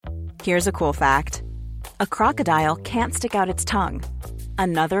Here's a cool fact. A crocodile can't stick out its tongue.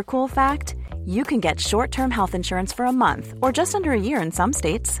 Another cool fact, you can get short-term health insurance for a month or just under a year in some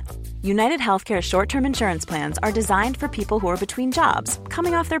states. United Healthcare short-term insurance plans are designed for people who are between jobs,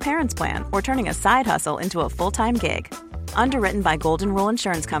 coming off their parents' plan, or turning a side hustle into a full-time gig. Underwritten by Golden Rule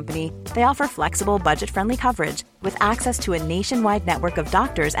Insurance Company, they offer flexible, budget-friendly coverage with access to a nationwide network of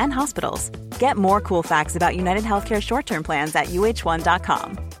doctors and hospitals. Get more cool facts about United Healthcare short-term plans at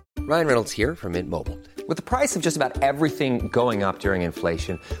uh1.com. Ryan Reynolds here from Mint Mobile. With the price of just about everything going up during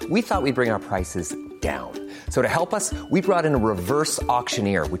inflation, we thought we'd bring our prices down. So to help us, we brought in a reverse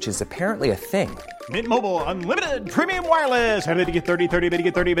auctioneer, which is apparently a thing. Mint Mobile Unlimited Premium Wireless. How to get 30, 30, bit to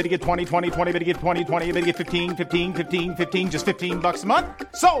get 30, bit to get 20, 20, 20, bit to get 20, 20, bit to get 15, 15, 15, 15, just $15 a month?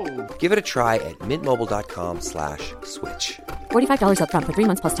 Sold! Give it a try at mintmobile.com/switch. $45 up front for 3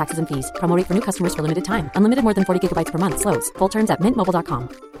 months plus taxes and fees. Promo rate for new customers for limited time. Unlimited more than 40 gigabytes per month. Slows full terms at mintmobile.com.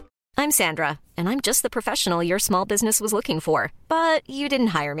 I'm Sandra, and I'm just the professional your small business was looking for. But you didn't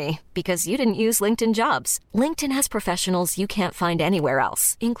hire me because you didn't use LinkedIn Jobs. LinkedIn has professionals you can't find anywhere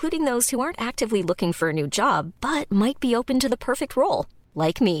else, including those who aren't actively looking for a new job, but might be open to the perfect role,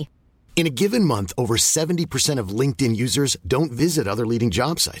 like me. In a given month, over 70% of LinkedIn users don't visit other leading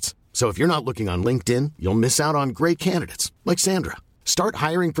job sites. So if you're not looking on LinkedIn, you'll miss out on great candidates like Sandra. Start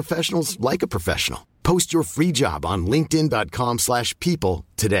hiring professionals like a professional. Post your free job on linkedin.com/people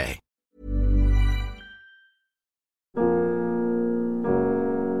today.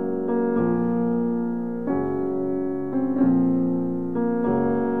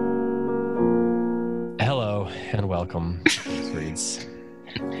 Hello and welcome to Reads.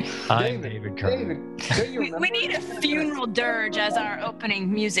 I'm David Kern. We need a funeral dirge as our opening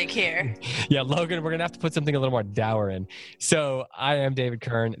music here. Yeah, Logan, we're going to have to put something a little more dour in. So I am David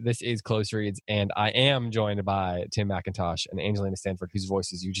Kern. This is Close Reads, and I am joined by Tim McIntosh and Angelina Stanford, whose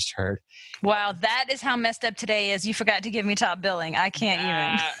voices you just heard. Wow, that is how messed up today is. You forgot to give me top billing. I can't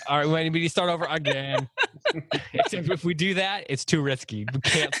even. All right, we need to start over again. Except if we do that, it's too risky. We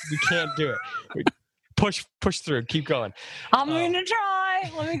can't do it. Push through. Keep going. I'm going to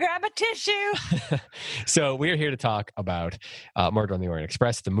try. Let me grab a tissue. So we are here to talk about Murder on the Orient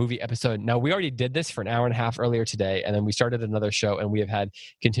Express, the movie episode. Now, we already did this for an hour and a half earlier today, and then we started another show, and we have had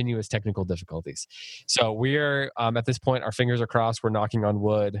continuous technical difficulties. So we're, at this point, our fingers are crossed. We're knocking on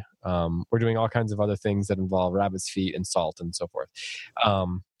wood. We're doing all kinds of other things that involve rabbit's feet and salt and so forth.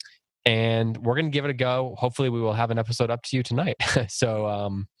 And we're going to give it a go. Hopefully, we will have an episode up to you tonight.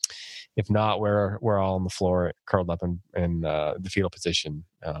 So, if not, we're all on the floor, curled up in the fetal position.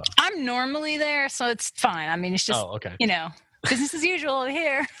 I'm normally there, so it's fine. I mean, it's just, business as usual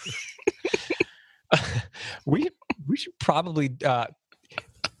here. We should probably talk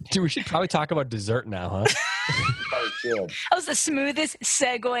about dessert now, huh? That was the smoothest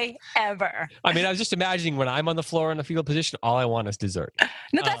segue ever. I mean, I was just imagining when I'm on the floor in the fetal position, all I want is dessert.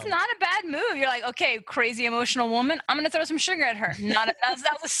 No, that's not a bad move. You're like, okay, crazy emotional woman, I'm going to throw some sugar at her. That was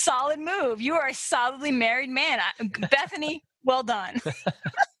a solid move. You are a solidly married man. Bethany, well done.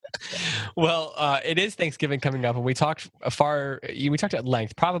 Well, it is Thanksgiving coming up, and we talked at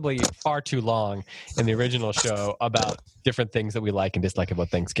length, probably far too long in the original show, about different things that we like and dislike about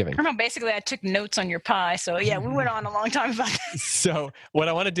Thanksgiving. Basically, I took notes on your pie, so yeah, we went on a long time about that. So what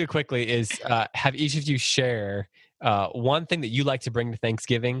I want to do quickly is have each of you share one thing that you like to bring to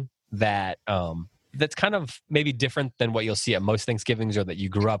Thanksgiving that that's kind of maybe different than what you'll see at most Thanksgivings or that you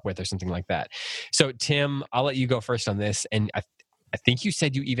grew up with or something like that. So Tim, I'll let you go first on this, and I think you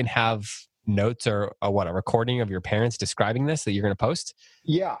said you even have notes or a recording of your parents describing this that you're going to post?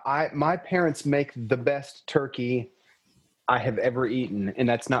 Yeah, my parents make the best turkey I have ever eaten, and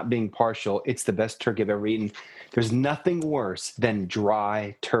that's not being partial. It's the best turkey I've ever eaten. There's nothing worse than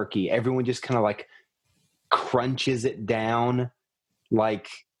dry turkey. Everyone just kind of like crunches it down like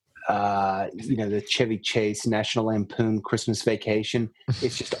the Chevy Chase National Lampoon Christmas Vacation.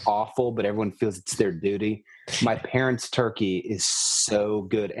 It's just awful, but everyone feels it's their duty. My parents' turkey is so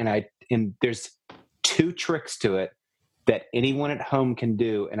good, and there's 2 tricks to it that anyone at home can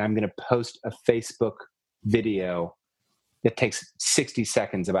do, and I'm going to post a Facebook video that takes 60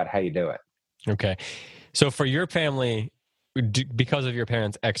 seconds about how you do it. Okay. So for your family, because of your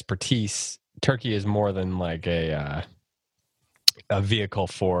parents' expertise, turkey is more than like a vehicle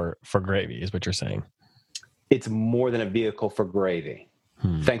for gravy, is what you're saying. It's more than a vehicle for gravy.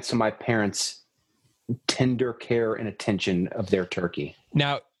 Thanks to my parents' tender care and attention of their turkey.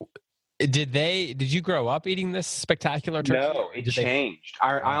 Now, did you grow up eating this spectacular turkey? No, it changed.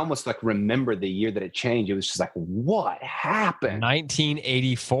 I almost remember the year that it changed. It was just like, what happened?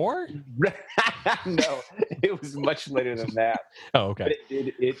 1984? No, It was much later than that. Oh, okay. But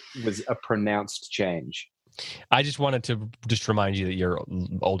it was a pronounced change. I just wanted to just remind you that you're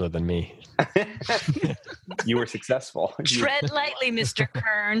older than me. You were successful. Tread lightly, Mr.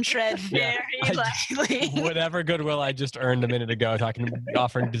 Kern. Tread very lightly. Whatever goodwill I just earned a minute ago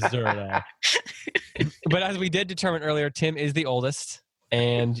offering dessert. But as we did determine earlier, Tim is the oldest,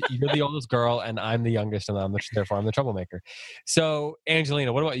 and you're the oldest girl, and I'm the youngest, and therefore I'm the troublemaker. So,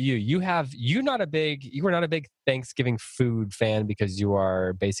 Angelina, what about you? You were not a big Thanksgiving food fan because you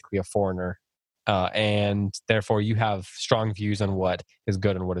are basically a foreigner. And therefore you have strong views on what is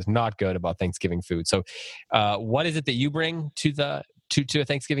good and what is not good about Thanksgiving food. So what is it that you bring to a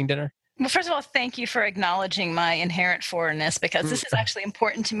Thanksgiving dinner? Well, first of all, thank you for acknowledging my inherent foreignness, because this is actually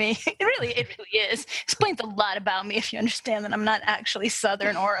important to me. It really is. Explains a lot about me if you understand that I'm not actually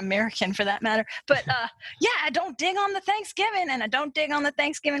Southern or American for that matter. But I don't dig on the Thanksgiving, and I don't dig on the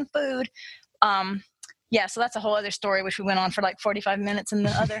Thanksgiving food. So that's a whole other story, which we went on for like 45 minutes in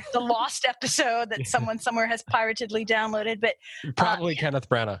the lost episode that someone somewhere has piratedly downloaded. But probably Kenneth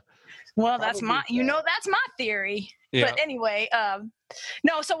Branagh. Well, that's my theory. Yeah. But anyway,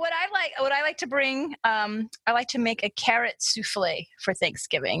 no. So what I like to bring, I like to make a carrot souffle for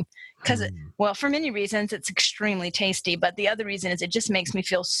Thanksgiving because, for many reasons, it's extremely tasty. But the other reason is it just makes me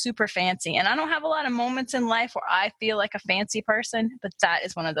feel super fancy. And I don't have a lot of moments in life where I feel like a fancy person, but that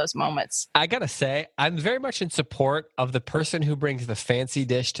is one of those moments. I gotta say, I'm very much in support of the person who brings the fancy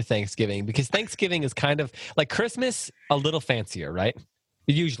dish to Thanksgiving, because Thanksgiving is kind of like Christmas, a little fancier, right?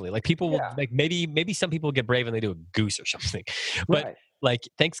 Usually, like people will like maybe some people get brave and they do a goose or something, but like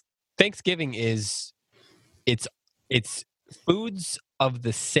Thanksgiving is it's foods of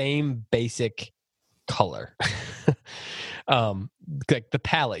the same basic color. Like the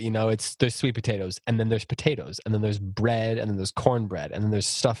palette, there's sweet potatoes, and then there's potatoes, and then there's bread, and then there's cornbread, and then there's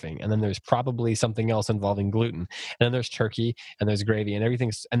stuffing, and then there's probably something else involving gluten, and then there's turkey, and there's gravy, and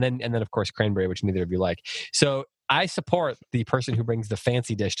everything's, and then of course cranberry, which neither of you like. So I support the person who brings the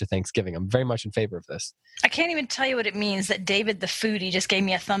fancy dish to Thanksgiving. I'm very much in favor of this. I can't even tell you what it means that David the foodie just gave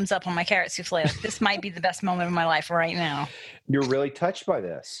me a thumbs up on my carrot souffle. Like, this might be the best moment of my life right now. You're really touched by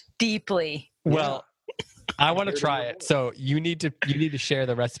this. Deeply. Well, I want to try it. So you need to share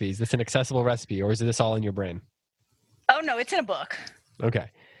the recipes. Is this an accessible recipe, or is this all in your brain? Oh no, it's in a book.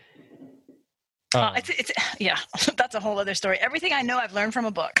 Okay. That's a whole other story. Everything I know, I've learned from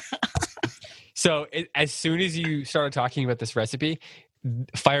a book. So as soon as you started talking about this recipe,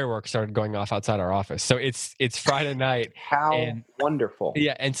 fireworks started going off outside our office. So it's Friday night. How wonderful.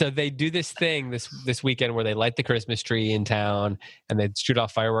 Yeah. And so they do this thing this weekend where they light the Christmas tree in town and they shoot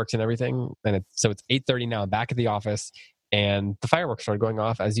off fireworks and everything. And so it's 8:30 now, I'm back at the office, and the fireworks started going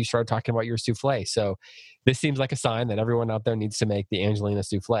off as you started talking about your souffle. So this seems like a sign that everyone out there needs to make the Angelina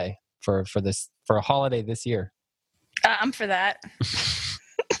souffle for a holiday this year. I'm for that.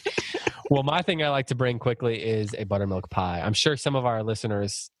 Well, my thing I like to bring quickly is a buttermilk pie. I'm sure some of our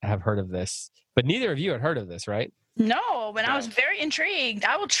listeners have heard of this, but neither of you had heard of this, right? No, but I was very intrigued.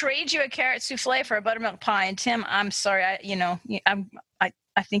 I will trade you a carrot souffle for a buttermilk pie. And Tim, I'm sorry, I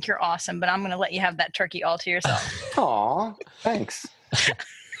think you're awesome, but I'm going to let you have that turkey all to yourself. Aw, thanks.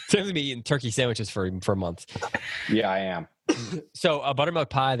 Tim's going to be eating turkey sandwiches for a month. Yeah, I am. So a buttermilk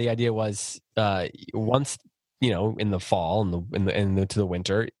pie, the idea was once, in the fall and into the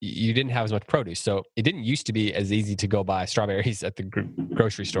winter, you didn't have as much produce. So it didn't used to be as easy to go buy strawberries at the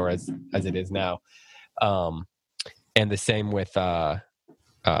grocery store as it is now. And the same with,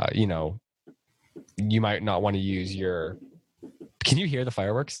 you might not want to use can you hear the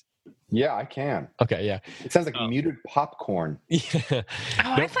fireworks? Yeah, I can. Okay, yeah. It sounds like muted popcorn. Yeah.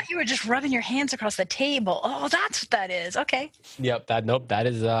 I thought you were just rubbing your hands across the table. Oh, that's what that is. Okay. Yep.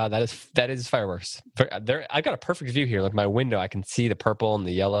 That is fireworks. I've got a perfect view here. Like my window, I can see the purple and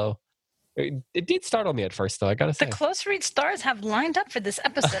the yellow. It did startle me at first, though. I gotta say. The close read stars have lined up for this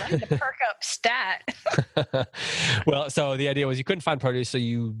episode. I'm gonna perk up stat. Well, so the idea was you couldn't find produce, so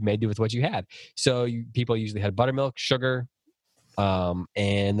you made do with what you had. So people usually had buttermilk, sugar.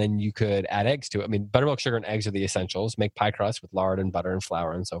 And then you could add eggs to it. I mean, buttermilk, sugar, and eggs are the essentials. Make pie crust with lard and butter and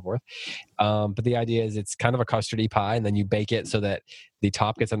flour and so forth. But the idea is it's kind of a custardy pie, and then you bake it so that the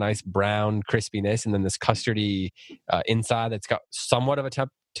top gets a nice brown crispiness, and then this custardy inside that's got somewhat of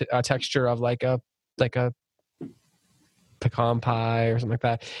a texture of like a pecan pie or something like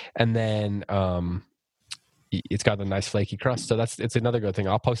that. And then it's got a nice flaky crust. So it's another good thing.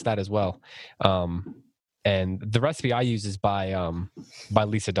 I'll post that as well. And the recipe I use is by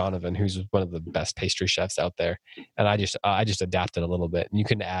Lisa Donovan, who's one of the best pastry chefs out there. And I just adapted a little bit. And you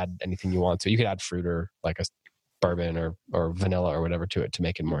can add anything you want to. You could add fruit or like a bourbon or vanilla or whatever to it to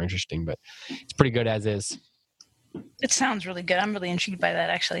make it more interesting. But it's pretty good as is. It sounds really good. I'm really intrigued by that,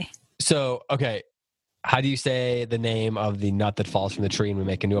 actually. So, okay. How do you say the name of the nut that falls from the tree and we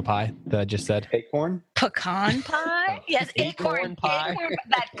make into a pie that I just said? Acorn? Pecan pie? Yes, acorn pie. Acorn,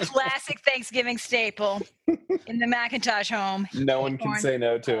 that classic Thanksgiving staple in the McIntosh home. No one can say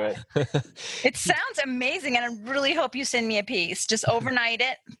no to it. It sounds amazing, and I really hope you send me a piece. Just overnight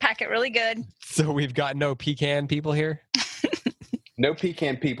it, pack it really good. So we've got no pecan people here? No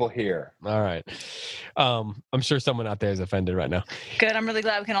pecan people here. All right. I'm sure someone out there is offended right now. Good. I'm really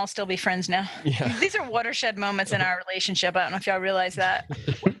glad we can all still be friends now. Yeah. These are watershed moments in our relationship. I don't know if y'all realize that.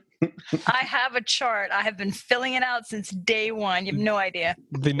 I have a chart. I have been filling it out since day one. You have no idea.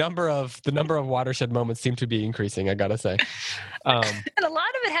 The number of watershed moments seem to be increasing, I gotta say. And a lot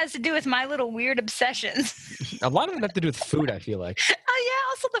of it has to do with my little weird obsessions. A lot of them have to do with food, I feel like. Oh yeah,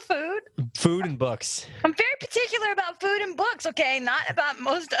 also the food. Food and books. I'm very particular about food and books, okay? Not about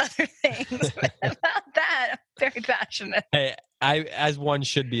most other things. But about that, I'm very passionate. Hey, as one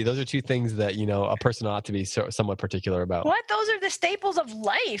should be. Those are two things that, a person ought to be somewhat particular about. What? Those are the staples of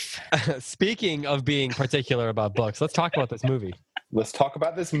life. Speaking of being particular about books, let's talk about this movie. Let's talk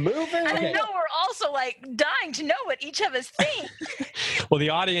about this movie. And I know we're also dying to know what each of us think. Well, the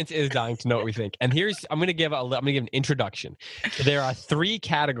audience is dying to know what we think. And I'm going to give an introduction. There are 3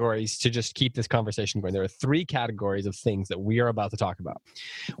 categories to just keep this conversation going. There are 3 categories of things that we are about to talk about.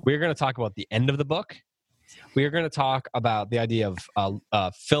 We're going to talk about the end of the book. We are going to talk about the idea of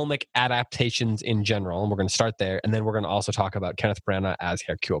filmic adaptations in general, and we're going to start there. And then we're going to also talk about Kenneth Branagh as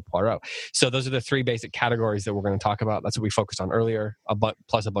Hercule Poirot. So those are the 3 basic categories that we're going to talk about. That's what we focused on earlier,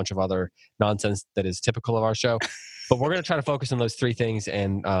 plus a bunch of other nonsense that is typical of our show. But we're going to try to focus on those 3 things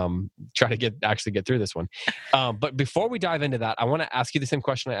and try to get through this one. But before we dive into that, I want to ask you the same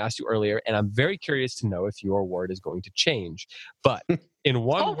question I asked you earlier, and I'm very curious to know if your word is going to change. But in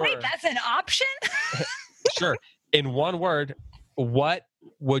one word... Oh, wait, that's an option? Sure. In one word, what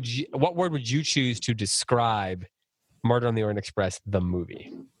word would you choose to describe Murder on the Orient Express, the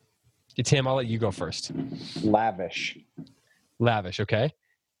movie? Tim, I'll let you go first. Lavish. Lavish, okay.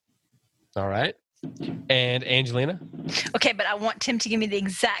 All right. And Angelina? Okay, but I want Tim to give me the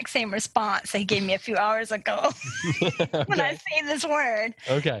exact same response that he gave me a few hours ago when I say this word.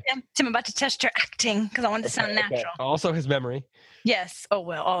 Okay. Tim, I'm about to test your acting because I want it to sound natural. Also his memory. Yes. Oh,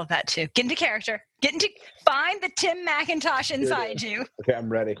 well, all of that too. Get into character. Find the Tim McIntosh inside you. Okay,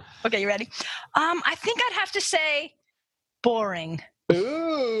 I'm ready. Okay, you ready? I think I'd have to say boring.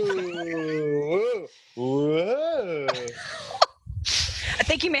 Ooh. Whoa. I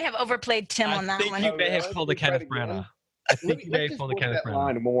think you may have overplayed Tim on that one. I think you may have pulled a Kenneth Branagh. I think you may have pulled a Kenneth Branagh.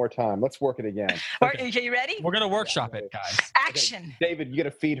 Line one more time. Let's work it again. Okay, you ready? We're going to workshop it, guys. Action. Okay. David, you got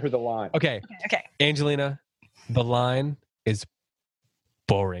to feed her the line. Okay. Angelina, the line is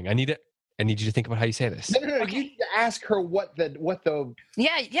boring. I need you to think about how you say this. No. Okay. You need to ask her what the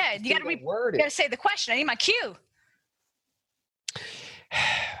Yeah. You got to say the question. I need my cue.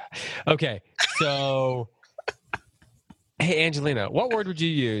 Okay. So, hey, Angelina, what word would you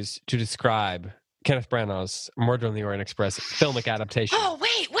use to describe Kenneth Branagh's Murder on the Orient Express filmic adaptation? Oh, wait.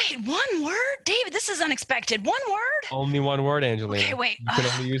 1 word? David, this is unexpected. 1 word? Only 1 word, Angelina. Okay, wait. You can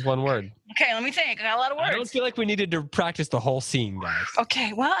only use 1 word. Okay, let me think. I got a lot of words. I don't feel like we needed to practice the whole scene, guys.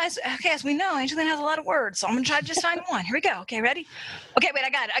 Okay, well, as we know, Angelina has a lot of words, so I'm going to try to just find 1. Here we go. Okay, ready? Okay, wait, I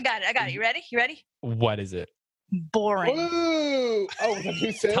got it. You ready? What is it? Boring. Ooh. Oh, was that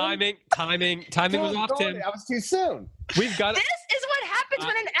too soon? Timing was off, Tim. I was too soon. We've got it. This is what happens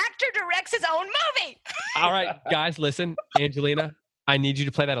when an actor directs his own movie. All right, guys, listen. Angelina, I need you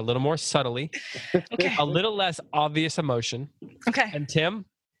to play that a little more subtly. Okay. A little less obvious emotion. Okay. And Tim,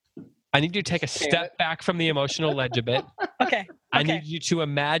 I need you to take a step back from the emotional ledge a bit. Okay. I need you to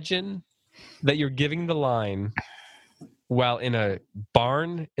imagine that you're giving the line while in a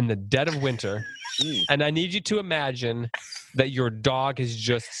barn in the dead of winter. And I need you to imagine that your dog has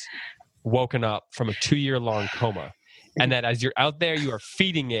just woken up from a 2-year-long coma. And that as you're out there, you are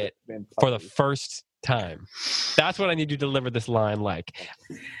feeding it for the first time. That's what I need you to deliver this line like.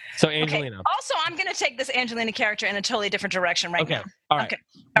 So, Angelina. Okay. Also, I'm going to take this Angelina character in a totally different direction now. All right. Okay.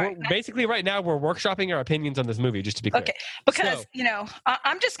 All right. Basically, right now, we're workshopping our opinions on this movie, just to be clear. Okay. Because,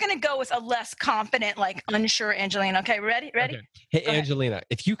 I'm just going to go with a less confident, unsure Angelina. Okay, ready? Okay. Hey, Angelina,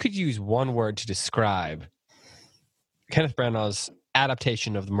 if you could use 1 word to describe Kenneth Branagh's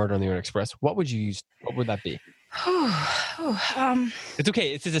adaptation of the Murder on the Orient Express, what would you use? What would that be? It's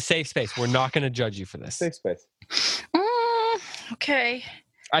okay. This is a safe space. We're not going to judge you for this. Safe space. Okay.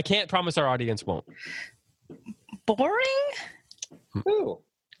 I can't promise our audience won't. Boring? Ooh.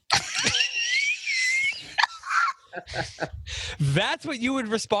 That's what you would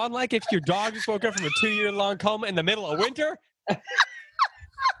respond like if your dog just woke up from a 2-year-long coma in the middle of winter?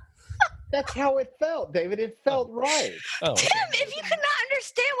 That's how it felt, David. It felt right. Tim, if you could not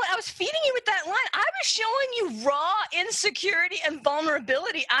understand what I was feeding you with that line, I was showing you raw insecurity and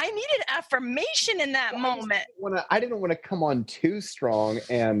vulnerability. I needed affirmation in that moment. I didn't want to come on too strong.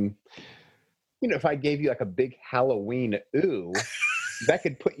 And, if I gave you like a big Halloween ooh, that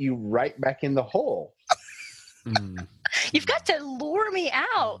could put you right back in the hole. You've got to lure me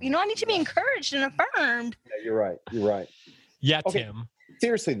out. I need to be encouraged and affirmed. Yeah, you're right. You're right. Yeah, okay. Tim.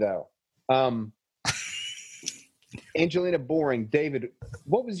 Seriously, though. Angelina, boring. David,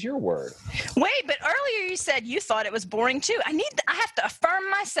 what was your word? Wait, but earlier you said you thought it was boring too. I have to affirm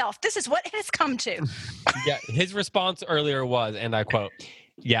myself. This is what it has come to. Yeah, his response earlier was, and I quote,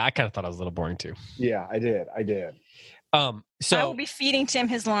 "Yeah, I kind of thought it was a little boring too." Yeah, I did. So I will be feeding Tim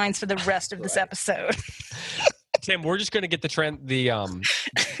his lines for the rest of this episode. Tim, we're just going to get the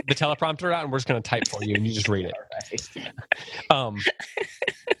teleprompter out, and we're just going to type for you, and you just read it. All right.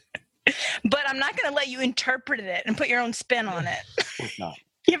 But I'm not going to let you interpret it and put your own spin on it. Of course not.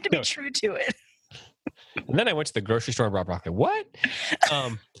 You have to be true to it. And then I went to the grocery store and brought broccoli. What?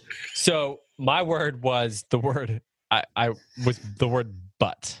 So my word was the word. I was the word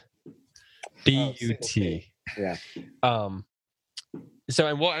but. B-U-T. Yeah. So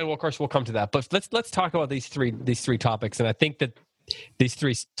and of course we'll come to that. But let's talk about these three topics. And I think that these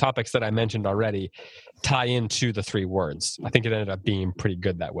three topics that I mentioned already tie into the three words. I think it ended up being pretty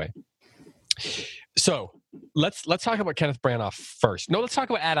good that way. So let's talk about Kenneth Branagh first. No, let's talk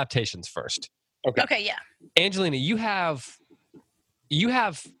about adaptations first. Okay, yeah. Angelina, you don't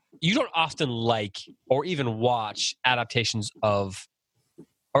often like or even watch adaptations of,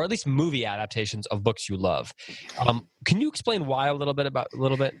 or at least movie adaptations of books you love. Can you explain why a little bit?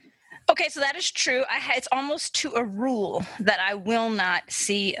 Okay, so that is true. It's almost to a rule that I will not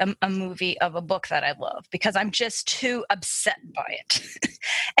see a movie of a book that I love because I'm just too upset by it.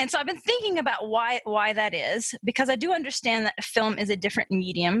 And so I've been thinking about why that is, because I do understand that a film is a different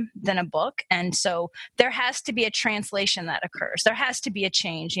medium than a book. And so there has to be a translation that occurs. There has to be a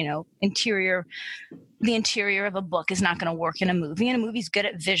change, the interior of a book is not going to work in a movie, and a movie's good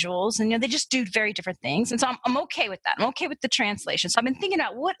at visuals, and they just do very different things. And so I'm okay with that. I'm okay with the translation. So I've been thinking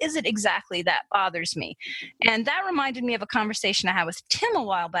about what is it exactly that bothers me. And that reminded me of a conversation I had with Tim a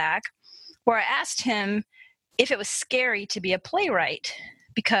while back, where I asked him if it was scary to be a playwright,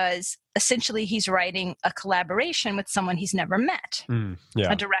 because essentially he's writing a collaboration with someone he's never met,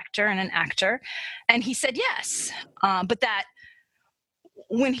 a director and an actor. And he said yes, but that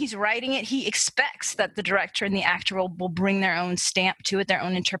when he's writing it, he expects that the director and the actor will bring their own stamp to it, their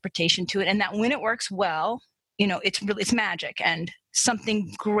own interpretation to it, and that when it works well, it's magic, and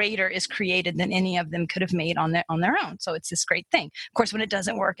something greater is created than any of them could have made on their own. So it's this great thing. Of course, when it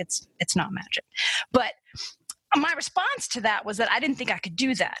doesn't work, it's not magic. But my response to that was that I didn't think I could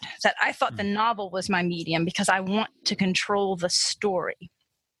do that. That I thought the novel was my medium because I want to control the story.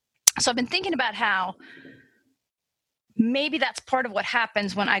 So I've been thinking about how maybe that's part of what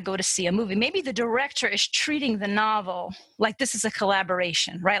happens when I go to see a movie. Maybe the director is treating the novel like this is a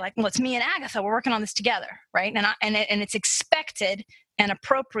collaboration, right? Like, well, it's me and Agatha, we're working on this together, right? And it's expected and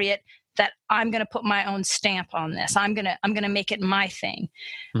appropriate that I'm going to put my own stamp on this. I'm going to make it my thing.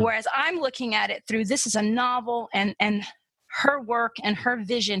 Whereas I'm looking at it through, this is a novel, and her work and her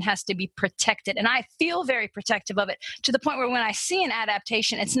vision has to be protected. And I feel very protective of it, to the point where when I see an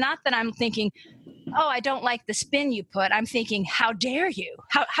adaptation, it's not that I'm thinking, oh, I don't like the spin you put. I'm thinking, how dare you?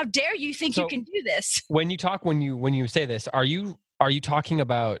 How dare you think you can do this? When you say this, are you talking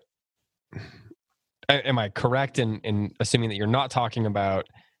about, am I correct in assuming that you're not talking about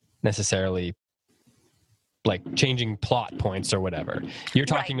necessarily like changing plot points or whatever? You're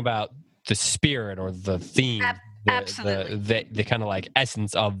talking about the spirit or the theme. Absolutely. The kind of like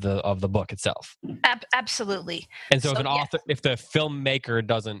essence of the book itself. Absolutely. And so if the filmmaker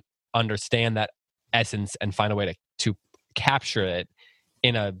doesn't understand that essence and find a way to capture it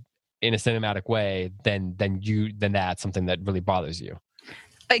in a cinematic way, then that's something that really bothers you.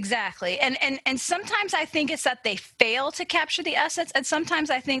 Exactly. And sometimes I think it's that they fail to capture the essence, and sometimes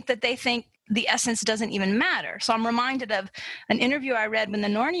I think that they think the essence doesn't even matter. So I'm reminded of an interview I read when the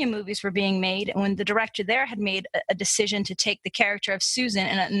Narnia movies were being made, and when the director there had made a decision to take the character of Susan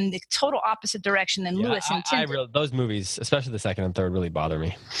in the total opposite direction than Lewis intended. Those movies, especially the second and third, really bother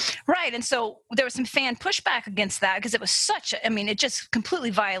me. Right. And so there was some fan pushback against that, because it was it just completely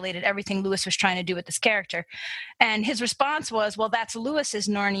violated everything Lewis was trying to do with this character. And his response was, well, that's Lewis's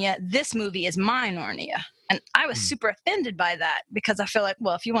Narnia. This movie is my Narnia. And I was super offended by that because I feel like,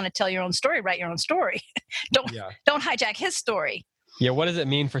 well, if you want to tell your own story, write your own story. Don't hijack his story. Yeah. What does it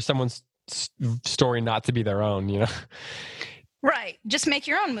mean for someone's story not to be their own, you know? Right. Just make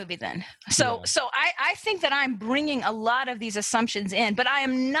your own movie then. So I think that I'm bringing a lot of these assumptions in, but I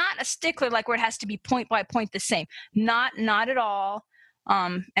am not a stickler like where it has to be point by point the same. Not at all.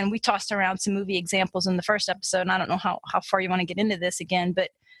 And we tossed around some movie examples in the first episode, and I don't know how far you want to get into this again, but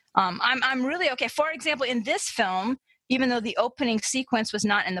I'm really okay. For example, in this film, even though the opening sequence was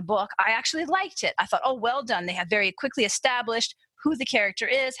not in the book, I actually liked it. I thought, oh, well done. They have very quickly established who the character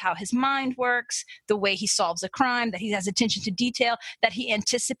is, how his mind works, the way he solves a crime, that he has attention to detail, that he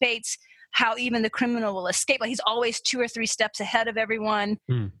anticipates how even the criminal will escape. Like he's always 2 or 3 steps ahead of everyone.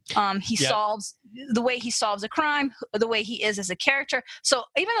 Solves the way he solves a crime, the way he is as a character. So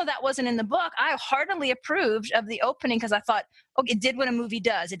even though that wasn't in the book, I heartily approved of the opening because I thought, it did what a movie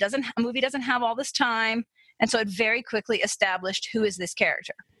does. A movie doesn't have all this time. And so it very quickly established who is this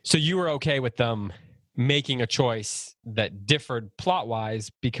character. So you were okay with them making a choice that differed plot-wise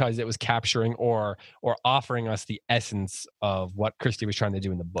because it was capturing or offering us the essence of what Christie was trying to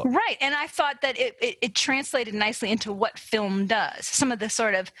do in the book. Right. And I thought that it translated nicely into what film does. Some of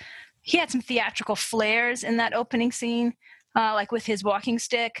the he had some theatrical flares in that opening scene, like with his walking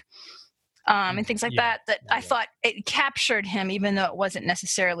stick and things like that I thought it captured him, even though it wasn't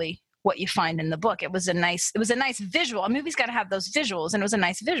necessarily what you find in the book. It was a nice visual. A movie's got to have those visuals, and it was a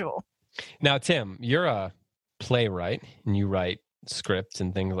nice visual. Now, Tim, you're a playwright and you write scripts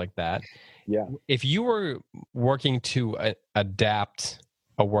and things like that. Yeah. If you were working to adapt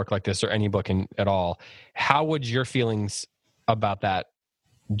a work like this or any book at all, how would your feelings about that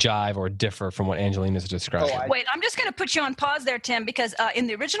jive or differ from what Angelina's described? Wait, I'm just going to put you on pause there, Tim, because in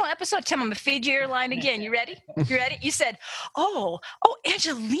the original episode, Tim, I'm going to feed you your line again. You ready? You ready? You said, oh,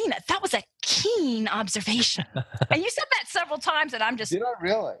 Angelina, that was a keen observation. And you said that several times, and I'm just... Did I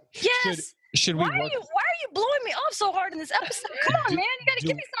really? Yes. Should we why are you blowing me off so hard in this episode? Come on, man. You got to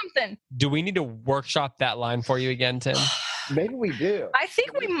give me something. Do we need to workshop that line for you again, Tim? Maybe we do. I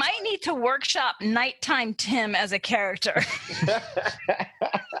think we might need to workshop nighttime Tim as a character.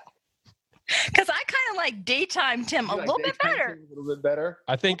 Because I kind of like daytime Tim a little bit better. A little bit better.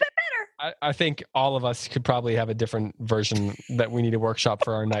 I think I think all of us could probably have a different version that we need to workshop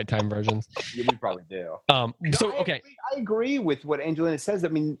for our nighttime versions. Yeah, we probably do. Okay. I agree with what Angelina says. I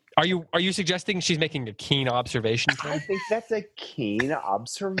mean, are you suggesting she's making a keen observation? I think that's a keen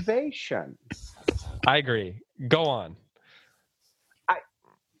observation. I agree. Go on.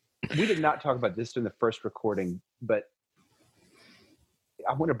 We did not talk about this in the first recording, but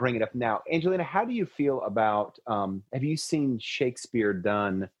I want to bring it up now. Angelina, how do you feel about, have you seen Shakespeare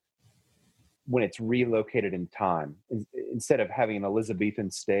done when it's relocated in time? Instead of having an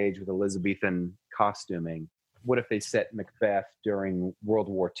Elizabethan stage with Elizabethan costuming, what if they set Macbeth during World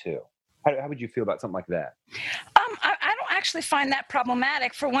War II? How would you feel about something like that? I don't actually find that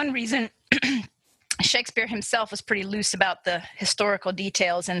problematic for one reason. Shakespeare himself was pretty loose about the historical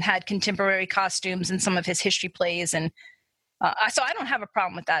details and had contemporary costumes in some of his history plays. And so I don't have a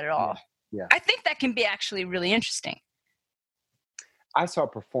problem with that at all. Yeah. I think that can be actually really interesting. I saw a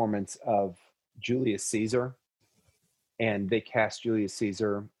performance of Julius Caesar, and they cast Julius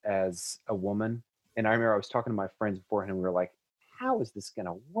Caesar as a woman. And I remember I was talking to my friends beforehand, and we were like, how is this going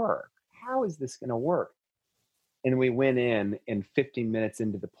to work? How is this going to work? And we went in, and 15 minutes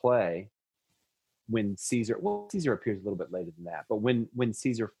into the play, when Caesar appears a little bit later than that, but when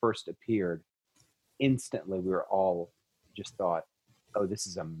Caesar first appeared, instantly we were all just thought, oh, this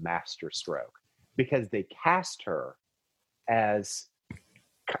is a master stroke, because they cast her as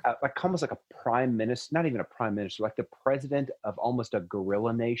like almost like a prime minister, not even a prime minister, like the president of almost a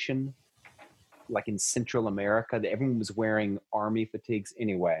guerrilla nation, like in Central America, that everyone was wearing army fatigues.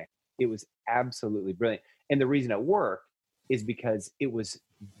 Anyway, it was absolutely brilliant. And the reason it worked is because it was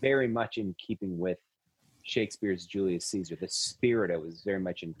very much in keeping with Shakespeare's Julius Caesar. The spirit, it was very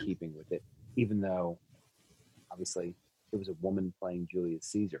much in keeping with it, even though obviously it was a woman playing Julius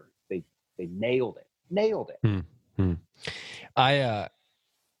Caesar. They nailed it. I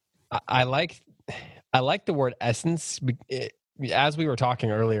like the word essence. As we were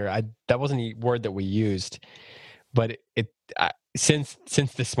talking earlier, that wasn't a word that we used, but since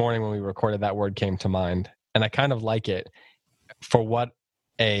this morning when we recorded, that word came to mind, and I kind of like it for what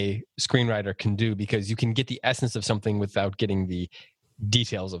a screenwriter can do, because you can get the essence of something without getting the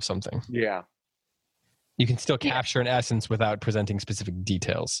details of something. Yeah. You can still capture an essence without presenting specific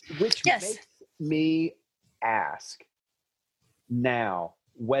details. Which makes me ask now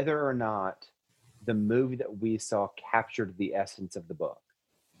whether or not the movie that we saw captured the essence of the book.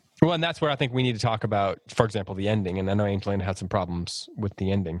 Well, and that's where I think we need to talk about, for example, the ending. And I know Angelina had some problems with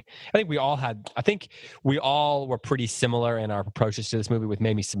the ending. I think we all were pretty similar in our approaches to this movie, with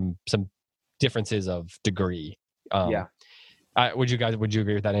maybe some differences of degree. Yeah. Would you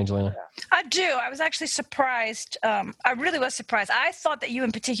agree with that, Angelina? I do. I was actually surprised. I really was surprised. I thought that you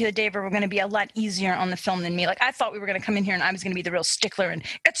in particular, David, were going to be a lot easier on the film than me. Like, I thought we were going to come in here and I was going to be the real stickler and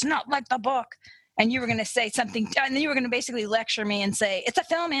it's not like the book. And you were going to say something, and then you were going to basically lecture me and say, it's a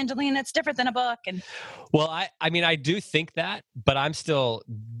film, Angelina, it's different than a book. And well, I mean, I do think that, but I'm still,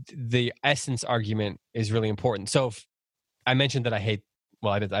 the essence argument is really important. So I mentioned that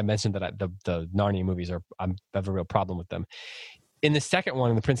I mentioned that the Narnia movies I have a real problem with them. In the second one,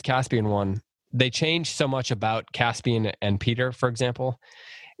 in the Prince Caspian one, they changed so much about Caspian and Peter, for example,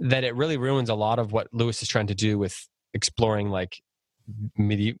 that it really ruins a lot of what Lewis is trying to do with exploring like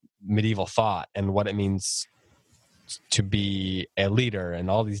medieval thought and what it means to be a leader and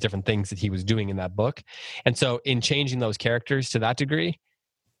all these different things that he was doing in that book. And so in changing those characters to that degree,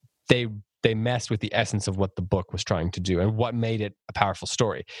 they messed with the essence of what the book was trying to do and what made it a powerful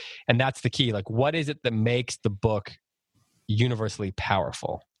story. And that's the key. Like, what is it that makes the book universally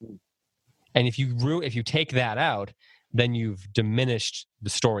powerful? And if you take that out, then you've diminished the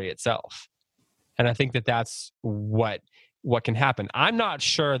story itself. And I think that that's what can happen. I'm not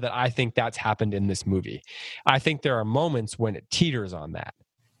sure that I think that's happened in this movie. I think there are moments when it teeters on that.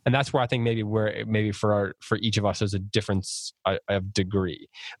 And that's where I think maybe for each of us there's a difference of degree.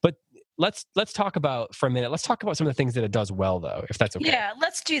 But let's talk about, for a minute, let's talk about some of the things that it does well, though, if that's okay. Yeah,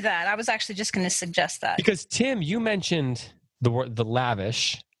 let's do that. I was actually just going to suggest that. Because Tim, you mentioned the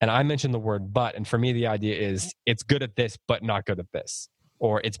lavish, and I mentioned the word but, and for me the idea is it's good at this but not good at this,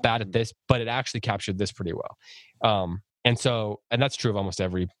 or it's bad at this but it actually captured this pretty well. And that's true of almost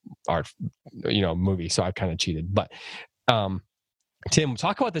every art, movie. So I kind of cheated. But Tim,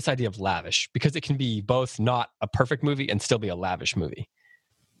 talk about this idea of lavish, because it can be both not a perfect movie and still be a lavish movie.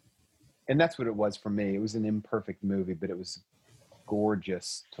 And that's what it was for me. It was an imperfect movie, but it was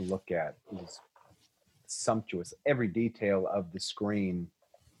gorgeous to look at. It was sumptuous. Every detail of the screen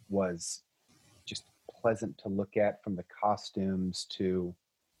was just pleasant to look at, from the costumes to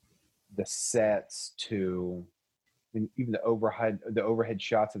the sets to even the overhead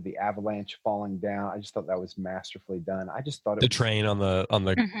shots of the avalanche falling down. I just thought that was masterfully done. I just thought train on the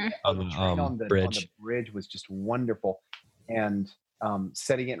bridge. The bridge was just wonderful, and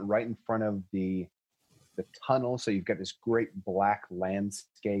setting it right in front of the tunnel, so you've got this great black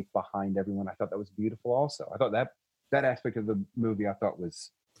landscape behind everyone. I thought that was beautiful. Also, I thought that aspect of the movie I thought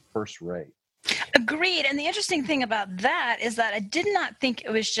was first rate. Agreed. And the interesting thing about that is that I did not think it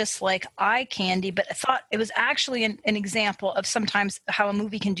was just like eye candy, but I thought it was actually an example of sometimes how a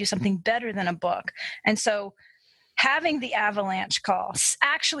movie can do something better than a book. And so having the avalanche call,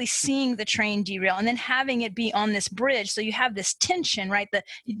 actually seeing the train derail, and then having it be on this bridge, so you have this tension, right?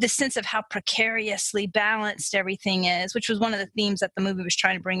 The sense of how precariously balanced everything is, which was one of the themes that the movie was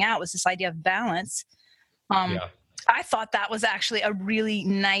trying to bring out, was this idea of balance. I thought that was actually a really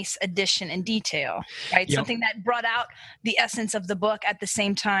nice addition and detail, right? Yep. Something that brought out the essence of the book at the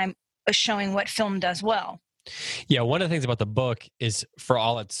same time as showing what film does well. Yeah, one of the things about the book is, for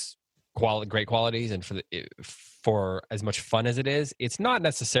all its great qualities and for as much fun as it is, it's not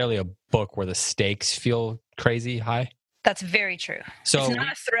necessarily a book where the stakes feel crazy high. That's very true. So it's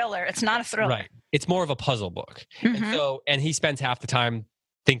not a thriller. Right. It's more of a puzzle book. Mm-hmm. And he spends half the time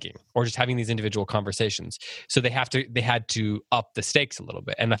thinking or just having these individual conversations. So they had to up the stakes a little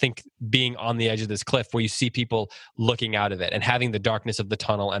bit. And I think being on the edge of this cliff where you see people looking out of it and having the darkness of the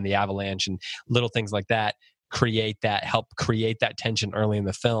tunnel and the avalanche and little things like that help create that tension early in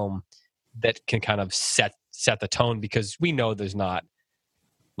the film that can kind of set the tone, because we know there's not,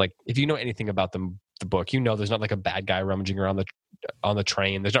 like, if you know anything about the book, there's not like a bad guy rummaging around on the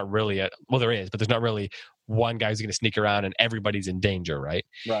train. There's not really there is, but there's not really one guy who's going to sneak around and everybody's in danger, right?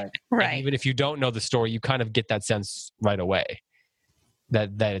 Right. And even if you don't know the story, you kind of get that sense right away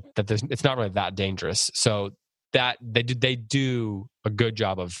that it's not really that dangerous. So that they do a good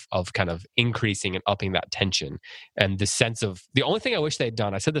job of kind of increasing and upping that tension and the sense of, the only thing I wish they'd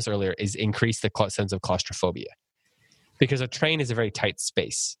done, I said this earlier, is increase the sense of claustrophobia, because a train is a very tight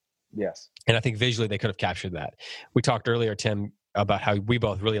space. Yes. And I think visually they could have captured that. We talked earlier, Tim, about how we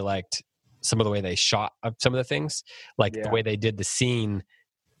both really liked some of the way they shot some of the things, like the way they did the scene,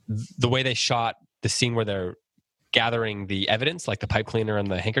 the way they shot the scene where they're gathering the evidence, like the pipe cleaner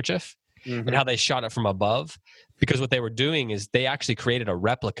and the handkerchief, and how they shot it from above. Because what they were doing is they actually created a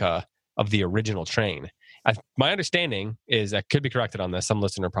replica of the original train. My understanding is, I could be corrected on this, some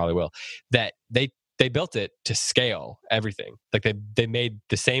listener probably will, that they they built it to scale everything. Like they made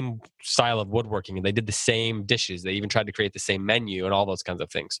the same style of woodworking, and they did the same dishes. They even tried to create the same menu and all those kinds of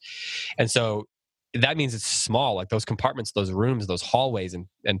things. And so that means it's small. Like those compartments, those rooms, those hallways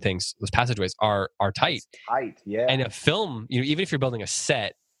and things, those passageways are tight. It's tight, yeah. And a film, even if you're building a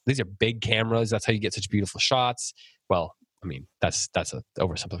set, these are big cameras. That's how you get such beautiful shots. Well, I mean, that's an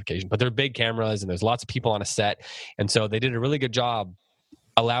oversimplification, but they're big cameras and there's lots of people on a set. And so they did a really good job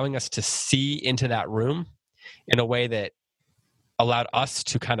allowing us to see into that room in a way that allowed us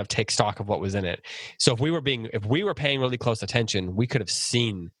to kind of take stock of what was in it. So if we were paying really close attention, we could have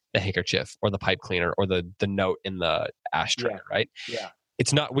seen the handkerchief or the pipe cleaner or the note in the ashtray, right? Yeah.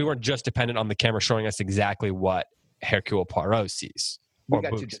 We weren't just dependent on the camera showing us exactly what Hercule Poirot sees. We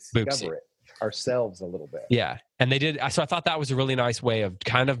got to discover it ourselves a little bit. Yeah. And they did. So I thought that was a really nice way of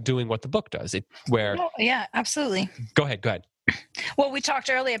kind of doing what the book does. Yeah, absolutely. Go ahead. Well, we talked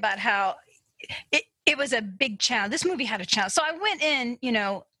earlier about how it was a big challenge. This movie had a challenge. So I went in,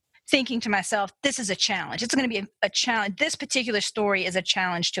 thinking to myself, this is a challenge. It's going to be a challenge. This particular story is a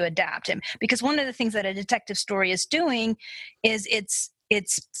challenge to adapt him, because one of the things that a detective story is doing is it's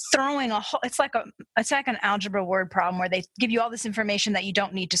throwing it's like an algebra word problem where they give you all this information that you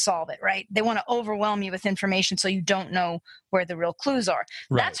don't need to solve it, right? They want to overwhelm you with information so you don't know where the real clues are.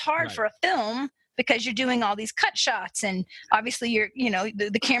 Right, that's hard for a film, because you're doing all these cut shots and obviously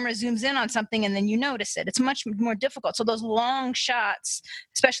the camera zooms in on something and then you notice it. It's much more difficult. So those long shots,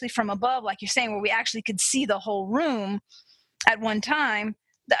 especially from above, like you're saying, where we actually could see the whole room at one time,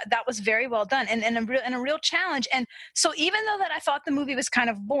 that was very well done and a real challenge. And so even though that I thought the movie was kind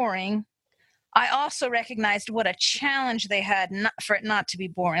of boring, I also recognized what a challenge they had for it not to be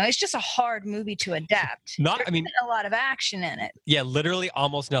boring. It's just a hard movie to adapt. There's a lot of action in it. Yeah, literally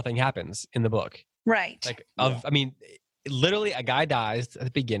almost nothing happens in the book. Right. Literally a guy dies at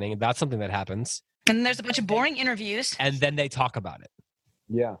the beginning. That's something that happens. And there's a bunch of boring interviews. And then they talk about it.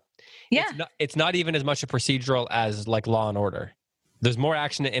 Yeah. Yeah. It's not even as much a procedural as like Law and Order. There's more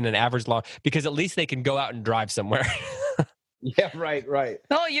action in an average Law, because at least they can go out and drive somewhere. Yeah, right.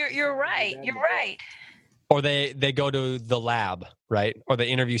 Oh, you're right. You're right. Or they go to the lab, right? Or they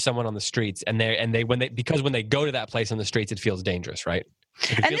interview someone on the streets, and when they go to that place on the streets, it feels dangerous, right?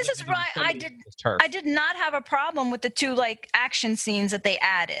 And this is why I did not have a problem with the two action scenes that they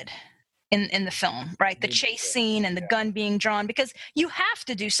added in the film, right? The chase scene and the gun being drawn, because you have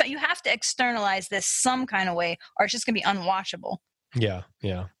to you have to externalize this some kind of way, or it's just going to be unwatchable. Yeah.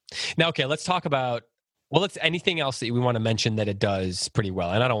 Now, okay, let's talk about. Well, anything else that we want to mention that it does pretty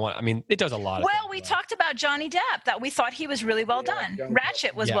well. And it does a lot. Well, we talked about Johnny Depp, that we thought he was really well done.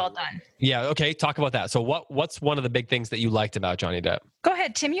 Ratchet was well done. Yeah. Okay. Talk about that. So what's one of the big things that you liked about Johnny Depp? Go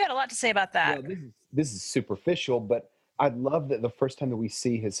ahead, Tim. You had a lot to say about that. Well, this is superficial, but I love that the first time that we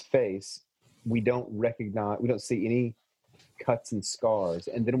see his face, we don't see any cuts and scars.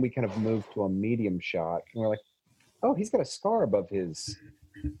 And then we kind of move to a medium shot and we're like, oh, he's got a scar above his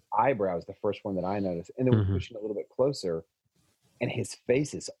eyebrows, the first one that I noticed, and then we're pushing a little bit closer and his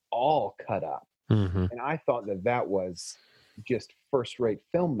face is all cut up. And I thought that was just first-rate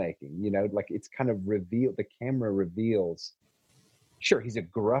filmmaking, like it's kind of revealed, the camera reveals, sure, he's a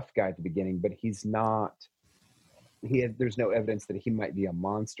gruff guy at the beginning, but he's not, there's no evidence that he might be a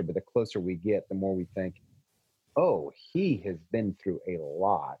monster, but the closer we get, the more we think, oh, he has been through a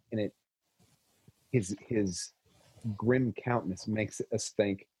lot. And his grim countenance makes us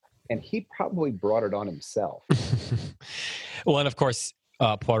think, and he probably brought it on himself. Well, and of course,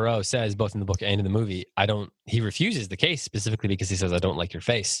 Poirot says both in the book and in the movie, he refuses the case specifically because he says, I don't like your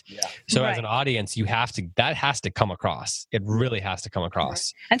face. Yeah. So as an audience, that has to come across. It really has to come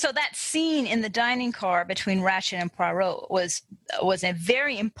across. And so that scene in the dining car between Ratchet and Poirot was a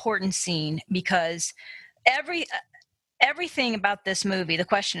very important scene, because everything about this movie, the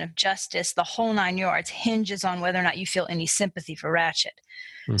question of justice, the whole 9 yards, hinges on whether or not you feel any sympathy for Ratchet.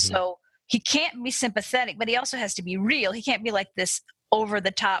 So he can't be sympathetic, but he also has to be real. He can't be like this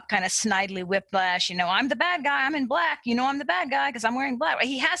over-the-top kind of snidely whiplash, I'm the bad guy, I'm in black, I'm the bad guy because I'm wearing black.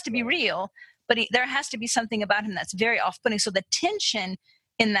 He has to be real, but there has to be something about him that's very off-putting. So the tension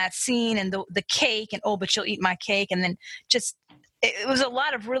in that scene and the cake and, oh, but you'll eat my cake, and then just... It was a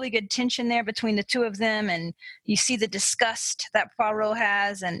lot of really good tension there between the two of them, and you see the disgust that Poirot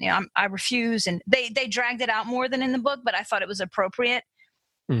has, and I refuse, and they dragged it out more than in the book, but I thought it was appropriate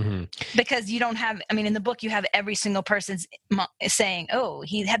because you don't have. In the book you have every single person saying, "Oh,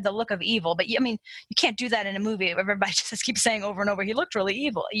 he had the look of evil," but you can't do that in a movie. Everybody just keeps saying over and over, "He looked really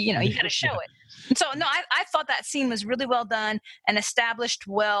evil." You got to show it. And so, no, I thought that scene was really well done and established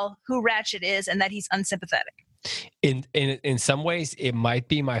well who Ratchet is and that he's unsympathetic. In some ways, it might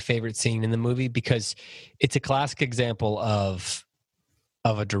be my favorite scene in the movie because it's a classic example of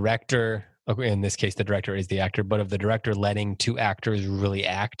a director. In this case, the director is the actor, but of the director letting two actors really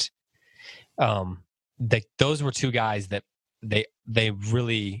act. Those were two guys that they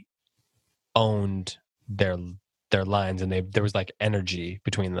really owned their lines, and there was like energy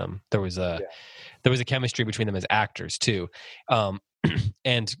between them. There was a chemistry between them as actors too.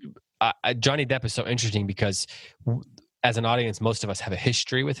 And Johnny Depp is so interesting because as an audience, most of us have a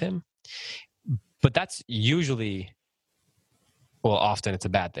history with him, but that's usually, well, often it's a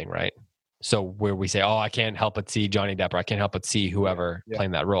bad thing, right? So where we say, oh, I can't help but see Johnny Depp, or I can't help but see whoever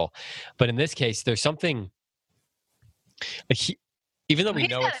playing that role. But in this case, there's something like even though we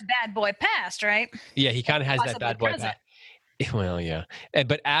know he's got a bad boy past, right? Yeah, he kind of has that bad boy past. Well, yeah.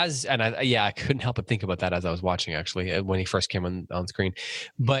 But I couldn't help but think about that as I was watching, actually, when he first came on screen.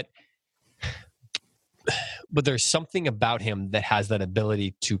 But there's something about him that has that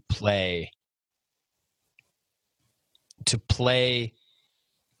ability to play,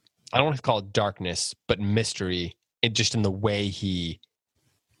 I don't want to call it darkness, but mystery, just in the way he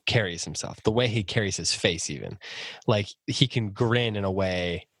carries himself, the way he carries his face even. Like, he can grin in a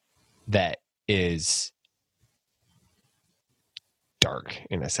way that is dark,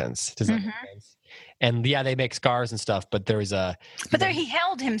 in a sense. Does that make sense? And yeah, they make scars and stuff, but there he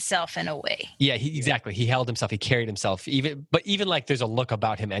held himself in a way. Yeah, exactly. He held himself. He carried himself. Even like there's a look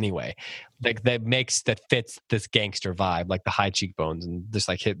about him anyway, like that fits this gangster vibe, like the high cheekbones and just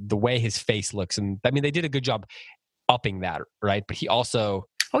like the way his face looks. And I mean, they did a good job upping that, right? But he also,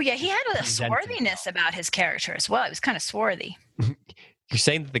 he had a swarthiness about his character as well. He was kind of swarthy. You're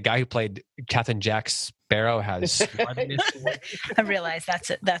saying that the guy who played Captain Jack Sparrow has swarthiness? I realize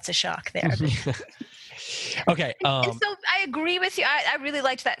that's a shock there. Okay. And so I agree with you. I really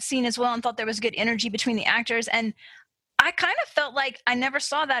liked that scene as well and thought there was good energy between the actors. And I kind of felt like I never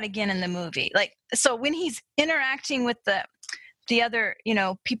saw that again in the movie. Like, so when he's interacting with the other,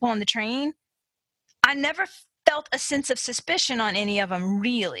 people on the train, I never felt a sense of suspicion on any of them,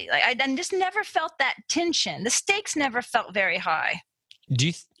 really. Like, I just never felt that tension. The stakes never felt very high.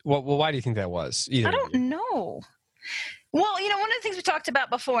 Why do you think that was? I don't know. Well, one of the things we talked about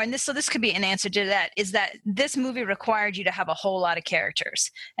before, and this could be an answer to that, is that this movie required you to have a whole lot of characters.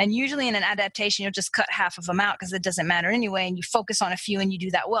 And usually in an adaptation, you'll just cut half of them out because it doesn't matter anyway, and you focus on a few and you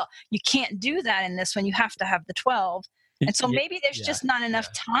do that well. You can't do that in this one. You have to have the 12. And so maybe there's just not enough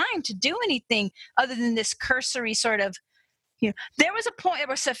time to do anything other than this cursory sort of, there was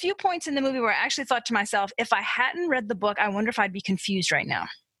a few points in the movie where I actually thought to myself, if I hadn't read the book, I wonder if I'd be confused right now.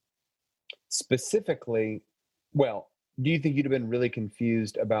 Specifically, well, do you think you'd have been really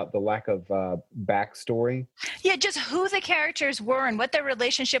confused about the lack of backstory? Yeah, just who the characters were and what their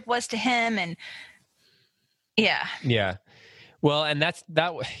relationship was to him. And yeah. Yeah. Well, and that,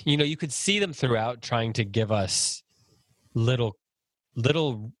 you could see them throughout trying to give us little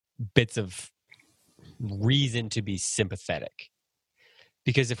bits of reason to be sympathetic,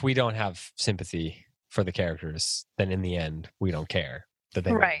 because if we don't have sympathy for the characters, then in the end we don't care that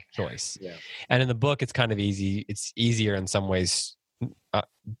they made a choice. Yeah. And in the book, it's kind of easy. It's easier in some ways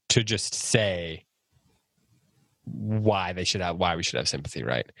to just say why we should have sympathy,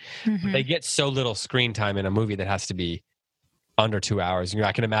 right? Mm-hmm. They get so little screen time in a movie that has to be under 2 hours.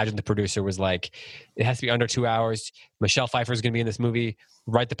 I can imagine the producer was like, it has to be under 2 hours. Michelle Pfeiffer is going to be in this movie.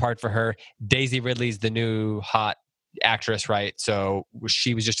 Write the part for her. Daisy Ridley's the new hot actress, right? So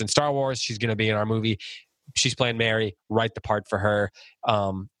she was just in Star Wars. She's going to be in our movie. She's playing Mary. Write the part for her.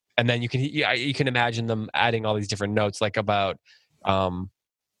 And then you can imagine them adding all these different notes, like about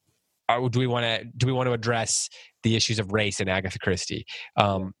do we want to address the issues of race in Agatha Christie?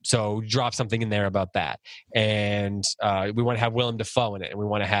 So drop something in there about that. And we want to have Willem Dafoe in it, and we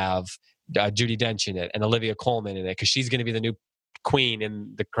want to have Judi Dench in it, and Olivia Colman in it, because she's going to be the new queen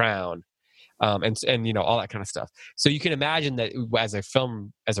in The Crown, and all that kind of stuff. So you can imagine that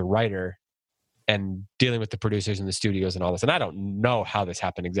as a writer, and dealing with the producers and the studios and all this. And I don't know how this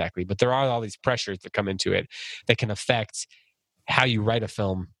happened exactly, but there are all these pressures that come into it that can affect how you write a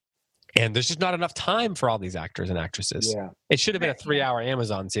film. And there's just not enough time for all these actors and actresses. Yeah. It should have been a 3-hour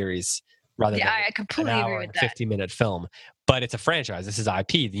Amazon series rather than I completely an hour agree with and 50-minute film. But it's a franchise. This is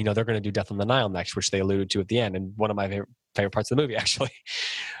IP. They're going to do Death on the Nile next, which they alluded to at the end. And one of my favorite parts of the movie, actually.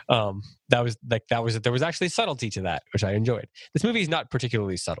 There was actually subtlety to that, which I enjoyed. This movie is not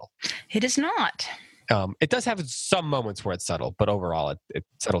particularly subtle. It is not. It does have some moments where it's subtle, but overall,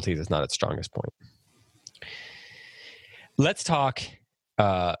 subtlety is not its strongest point. Let's talk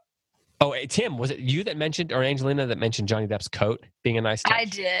Oh, hey, Tim, was it you that mentioned, or Angelina that mentioned Johnny Depp's coat being a nice touch? I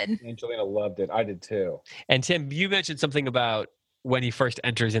did. Angelina loved it. I did too. And Tim, you mentioned something about when he first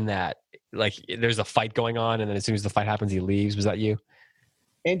enters in that, like there's a fight going on, and then as soon as the fight happens, he leaves. Was that you?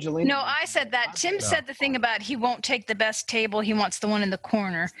 Angelina. No, I said that. Tim said the thing about he won't take the best table. He wants the one in the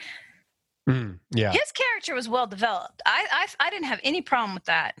corner. Yeah. His character was well developed. I didn't have any problem with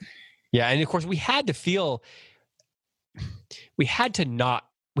that. Yeah, and of course we had to feel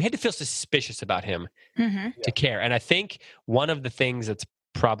suspicious about him to care. And I think one of the things that's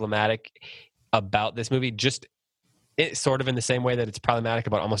problematic about this movie, just sort of in the same way that it's problematic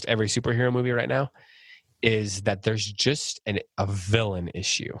about almost every superhero movie right now, is that there's just a villain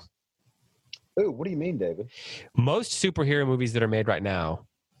issue. Ooh, what do you mean, David? Most superhero movies that are made right now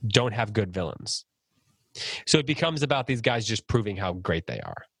don't have good villains. So it becomes about these guys just proving how great they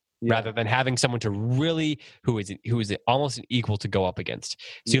are, rather than having someone to really who is almost an equal to go up against.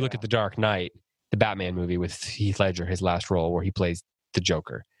 So you look at The Dark Knight, the Batman movie with Heath Ledger, his last role where he plays the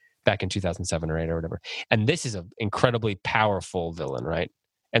Joker back in 2007 or 8 or whatever. And this is an incredibly powerful villain, right?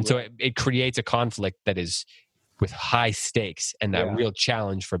 And so it creates a conflict that is with high stakes and a real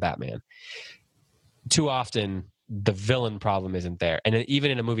challenge for Batman. Too often, the villain problem isn't there. And even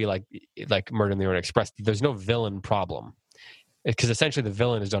in a movie like Murder on the Orient Express, there's no villain problem because essentially the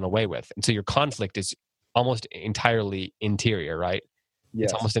villain is done away with. And so your conflict is almost entirely interior, right? Yes.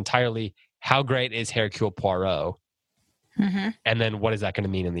 It's almost entirely how great is Hercule Poirot? And then what is that going to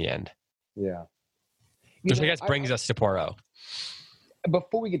mean in the end? Yeah. Which I guess brings us to Poirot.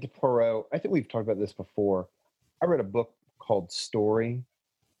 Before we get to Poirot, I think we've talked about this before. I read a book called Story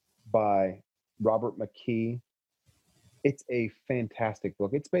by Robert McKee. It's a fantastic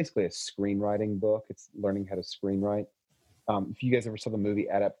book. It's basically a screenwriting book. It's learning how to screenwrite. If you guys ever saw the movie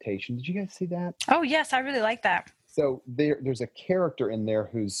Adaptation, did you guys see that? Oh, yes. I really like that. So there's a character in there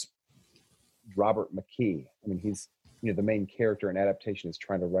who's Robert McKee. I mean, he's, the main character in Adaptation is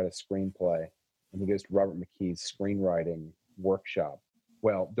trying to write a screenplay, and he goes to Robert McKee's screenwriting workshop.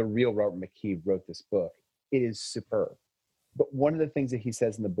 Well, the real Robert McKee wrote this book. It is superb. But one of the things that he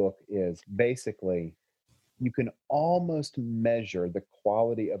says in the book is basically you can almost measure the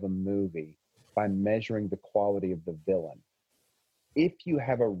quality of a movie by measuring the quality of the villain. If you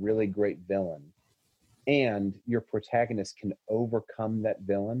have a really great villain and your protagonist can overcome that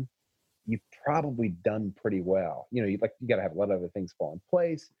villain, you've probably done pretty well. You got to have a lot of other things fall in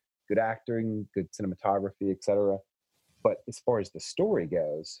place, good acting, good cinematography, etc. But as far as the story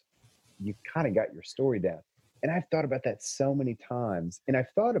goes, you've kind of got your story down. And I've thought about that so many times. And I've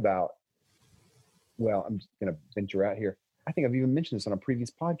thought about, I'm just going to venture out here. I think I've even mentioned this on a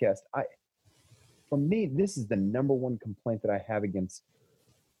previous podcast. For me, this is the number one complaint that I have against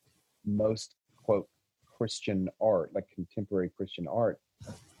most, quote, Christian art, like contemporary Christian art.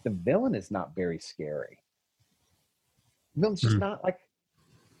 The villain is not very scary. The villain's just not like,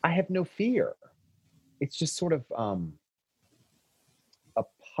 I have no fear. It's just sort of a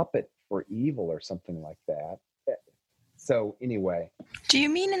puppet for evil or something like that. So anyway. Do you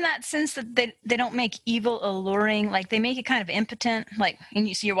mean in that sense that they don't make evil alluring? Like they make it kind of impotent? Like, and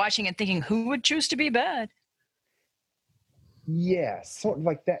you're watching it thinking, who would choose to be bad? Yes, sort of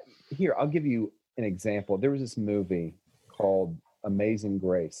like that. Here, I'll give you an example. There was this movie called Amazing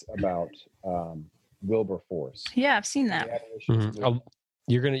Grace about Wilberforce. Yeah, I've seen that.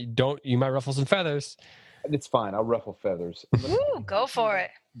 You might ruffle some feathers. It's fine. I'll ruffle feathers. Ooh, go for it.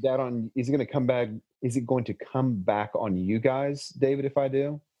 Is it going to come back? Is it going to come back on you guys, David, if I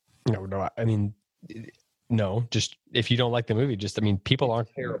do? No. I mean, no. Just if you don't like the movie, people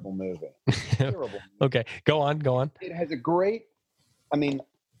aren't. Terrible movie. Terrible. Okay, go on. It has a great.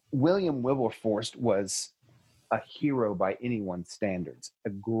 William Wilberforce was a hero by anyone's standards, a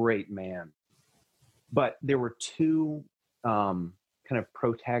great man. But there were two kind of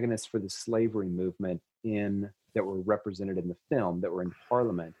protagonists for the slavery movement that were represented in the film, that were in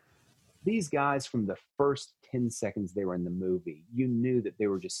Parliament. These guys, from the first 10 seconds they were in the movie, you knew that they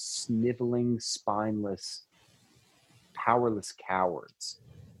were just sniveling, spineless, powerless cowards,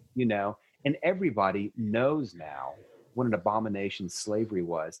 and everybody knows now what an abomination slavery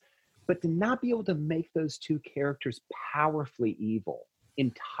was. But to not be able to make those two characters powerfully evil,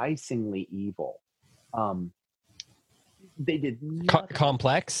 enticingly evil, they did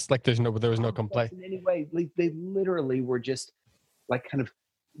complex. Like there was no complex in any way. Like they literally were just like kind of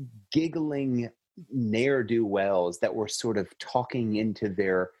giggling ne'er-do-wells that were sort of talking into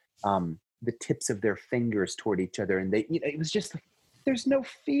their the tips of their fingers toward each other, and they, it was just there's no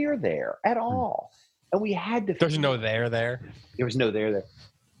fear there at all, and we had to. There's no there. There was no there.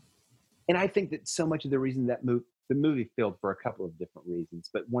 And I think that so much of the reason that the movie failed for a couple of different reasons,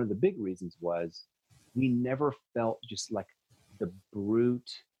 but one of the big reasons was we never felt just like the brute,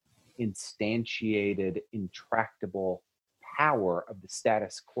 instantiated, intractable power of the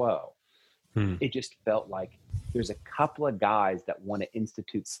status quo. It just felt like there's a couple of guys that want to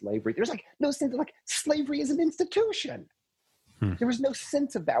institute slavery. There's like no sense of like slavery is an institution. There was no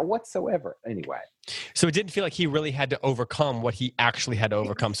sense of that whatsoever. Anyway, so it didn't feel like he really had to overcome what he actually had to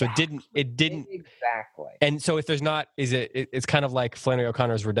overcome. Exactly. So it didn't exactly. And so if there's not, it's kind of like Flannery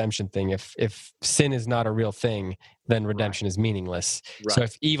O'Connor's redemption thing. If sin is not a real thing, then redemption is meaningless. Right. So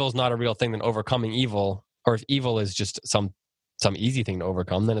if evil's not a real thing, then overcoming evil, or if evil is just some easy thing to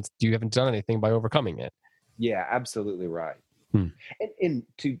overcome, then you haven't done anything by overcoming it. Yeah, absolutely right. And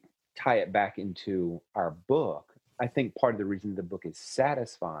to tie it back into our book, I think part of the reason the book is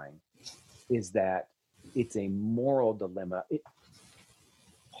satisfying is that it's a moral dilemma.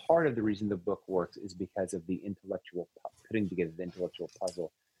 Part of the reason the book works is because of the intellectual, putting together the intellectual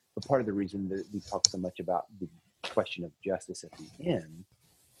puzzle. But part of the reason that we talk so much about the question of justice at the end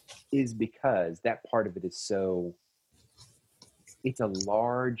is because that part of it is so, it's a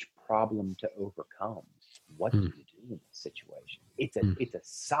large problem to overcome. What do you do in this situation? It's a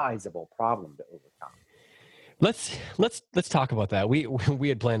sizable problem to overcome. Let's talk about that. We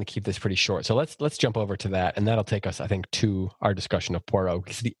had planned to keep this pretty short, so let's jump over to that, and that'll take us, I think, to our discussion of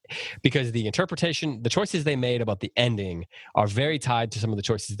Poirot, because the interpretation, the choices they made about the ending are very tied to some of the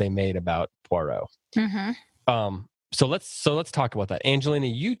choices they made about Poirot. So let's talk about that. Angelina,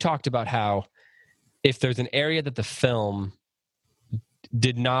 you talked about how if there's an area that the film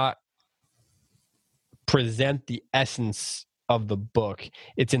did not present the essence of the book,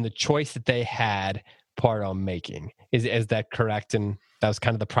 it's in the choice that they had Poirot making. Is that correct? And that was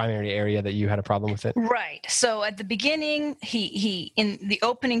kind of the primary area that you had a problem with it? Right. So at the beginning, he in the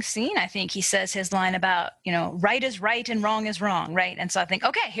opening scene, I think he says his line about, right is right and wrong is wrong, right? And so I think,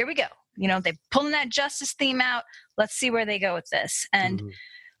 okay, here we go. They're pulling that justice theme out. Let's see where they go with this. And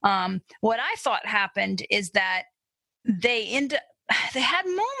what I thought happened is that they had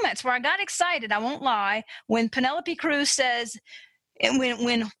moments where I got excited, I won't lie, when Penelope Cruz says, and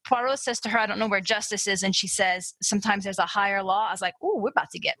when Poirot says to her, I don't know where justice is, and she says, sometimes there's a higher law, I was like, oh, we're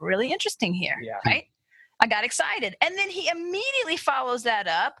about to get really interesting here, right? I got excited. And then he immediately follows that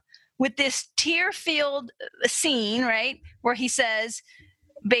up with this tear-filled scene, right, where he says,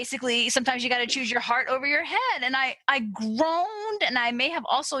 basically, sometimes you got to choose your heart over your head. And I groaned, and I may have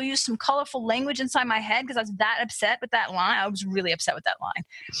also used some colorful language inside my head because I was that upset with that line. I was really upset with that line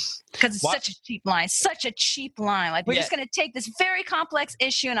because it's such a cheap line. Like, we're just going to take this very complex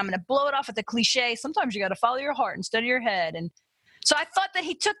issue and I'm going to blow it off with a cliche. Sometimes you got to follow your heart instead of your head. And so I thought that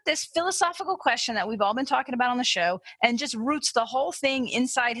he took this philosophical question that we've all been talking about on the show and just roots the whole thing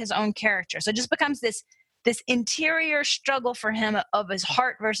inside his own character. So it just becomes this interior struggle for him of his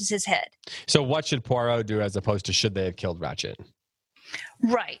heart versus his head. So what should Poirot do as opposed to should they have killed Ratchet?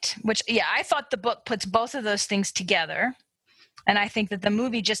 Right. Which, I thought the book puts both of those things together. And I think that the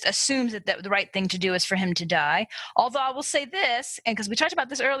movie just assumes that the right thing to do is for him to die. Although I will say this, and because we talked about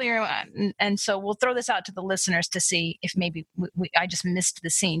this earlier, and so we'll throw this out to the listeners to see if maybe I just missed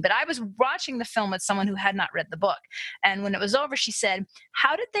the scene. But I was watching the film with someone who had not read the book. And when it was over, she said,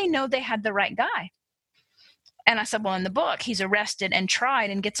 how did they know they had the right guy? And I said, well, in the book, he's arrested and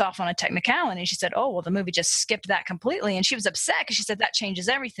tried and gets off on a technicality. And she said, oh, well, the movie just skipped that completely. And she was upset because she said that changes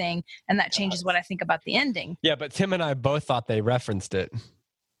everything. And that changes what I think about the ending. Yeah, but Tim and I both thought they referenced it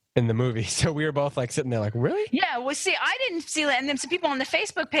in the movie. So we were both like sitting there like, really? Yeah, well, see, I didn't see that. And then some people on the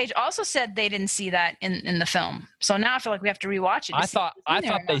Facebook page also said they didn't see that in the film. So now I feel like we have to rewatch it.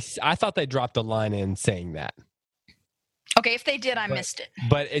 I thought they dropped a line in saying that. Okay, if they did, I missed it.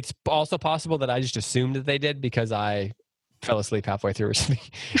 But it's also possible that I just assumed that they did because I fell asleep halfway through,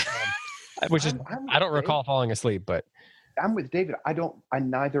 which is I don't recall falling asleep. But I'm with David. I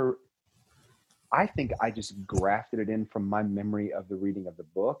think I just grafted it in from my memory of the reading of the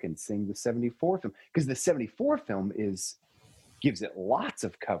book and seeing the 74 film, because the 74 film gives it lots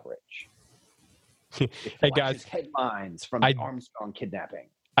of coverage. Hey guys, headlines from the Armstrong kidnapping.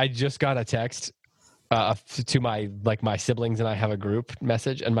 I just got a text to my siblings, and I have a group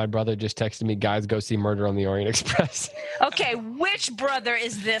message, and my brother just texted me, guys, go see Murder on the Orient Express. Okay, which brother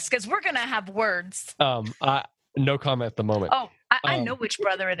is this? Because we're going to have words. No comment at the moment. Oh, I know which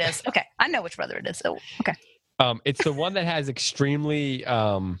brother it is. Okay, I know which brother it is. Oh, okay. It's the one that has extremely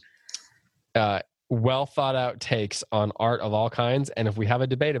well thought out takes on art of all kinds, and if we have a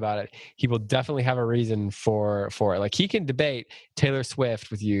debate about it, he will definitely have a reason for it. Like, he can debate Taylor Swift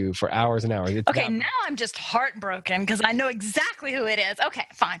with you for hours and hours. Okay, now I'm just heartbroken because I know exactly who it is. Okay,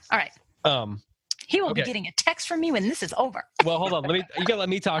 fine, all right. He will be getting a text from me when this is over. Well, hold on. You gotta let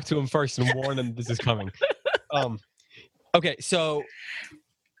me talk to him first and warn him this is coming. Okay, so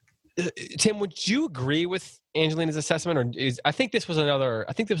Tim, would you agree with Angelina's assessment, or I think this was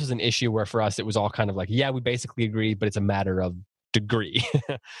an issue where for us it was all kind of like, yeah, we basically agree, but it's a matter of degree.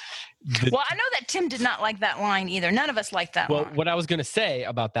 Well, I know that Tim did not like that line either. None of us liked that line. Well, what I was going to say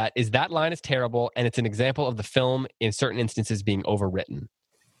about that is that line is terrible, and it's an example of the film in certain instances being overwritten.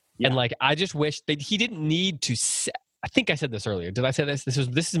 Yeah. And like, I just wish that he didn't need to say, I think I said this earlier. Did I say this?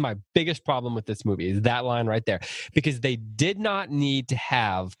 This is my biggest problem with this movie, is that line right there. Because they did not need to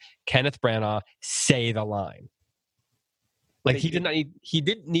have Kenneth Branagh say the line. Like he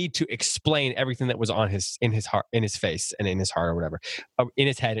didn't need to explain everything that was in his heart, in his face, and in his heart, or whatever, in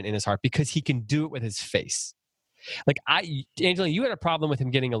his head and in his heart, because he can do it with his face. Like Angela, you had a problem with him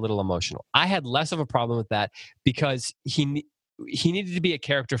getting a little emotional. I had less of a problem with that because he needed to be a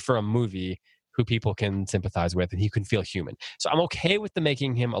character for a movie who people can sympathize with and he can feel human. So I'm okay with the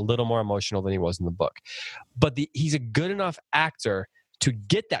making him a little more emotional than he was in the book. But he's a good enough actor to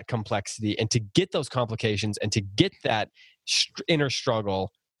get that complexity and to get those complications and to get that inner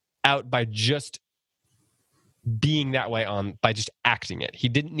struggle out by just being that way by just acting it. He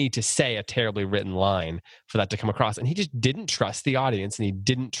didn't need to say a terribly written line for that to come across. And he just didn't trust the audience and he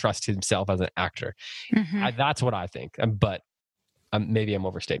didn't trust himself as an actor. Mm-hmm. That's what I think. But maybe I'm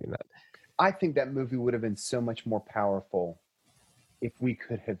overstating that. I think that movie would have been so much more powerful if we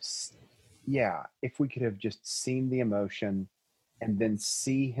could have just seen the emotion and then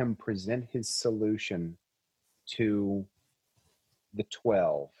see him present his solution to the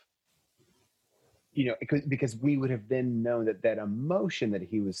 12. You know, because we would have then known that emotion that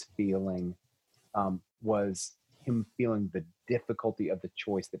he was feeling was him feeling the difficulty of the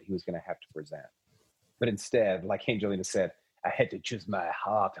choice that he was going to have to present. But instead, like Angelina said, I had to choose my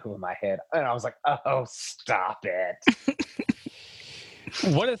heart over my head. And I was like, oh, stop it.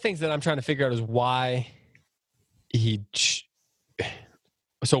 One of the things that I'm trying to figure out is why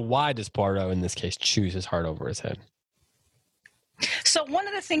why does Poirot in this case choose his heart over his head? So one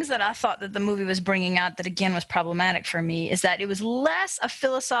of the things that I thought that the movie was bringing out that, again, was problematic for me is that it was less a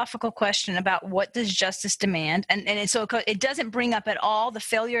philosophical question about what does justice demand. And so it doesn't bring up at all the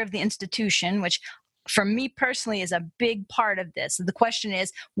failure of the institution, which for me personally is a big part of this. The question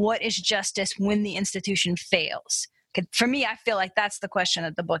is, what is justice when the institution fails? For me, I feel like that's the question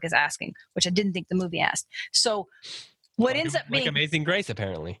that the book is asking, which I didn't think the movie asked. So what ends up being... Like Amazing Grace,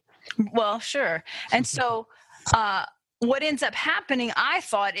 apparently. Well, sure. And so... what ends up happening, I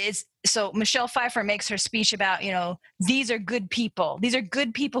thought, is, so Michelle Pfeiffer makes her speech about, these are good people. These are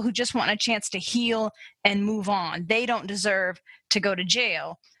good people who just want a chance to heal and move on. They don't deserve to go to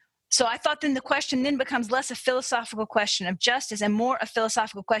jail. So I thought then the question then becomes less a philosophical question of justice and more a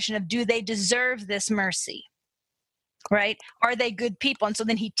philosophical question of, do they deserve this mercy? Right? Are they good people? And so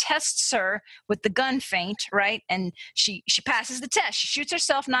then he tests her with the gun feint, right? And she passes the test. She shoots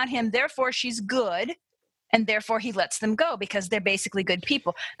herself, not him. Therefore, she's good. And therefore, he lets them go because they're basically good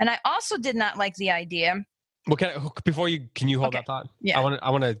people. And I also did not like the idea. Well, can you hold that thought? Yeah. I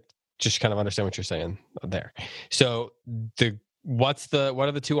want to just kind of understand what you're saying there. So what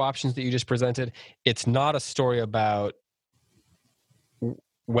are the two options that you just presented? It's not a story about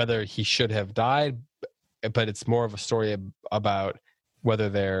whether he should have died, but it's more of a story about whether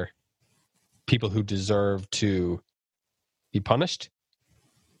they're people who deserve to be punished.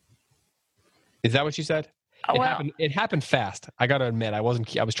 Is that what you said? It happened fast. I got to admit, I was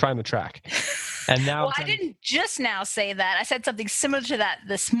trying to track. And now I didn't just now say that. I said something similar to that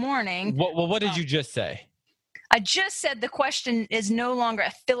this morning. What did you just say? I just said the question is no longer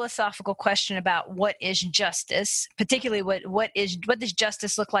a philosophical question about what is justice, particularly what does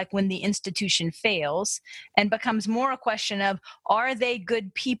justice look like when the institution fails, and becomes more a question of, are they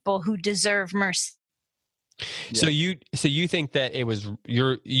good people who deserve mercy? So you think that it was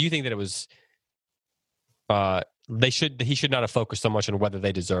he should not have focused so much on whether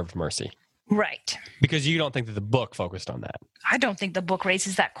they deserved mercy. Right. Because you don't think that the book focused on that. I don't think the book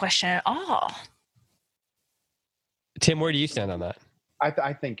raises that question at all. Tim, where do you stand on that?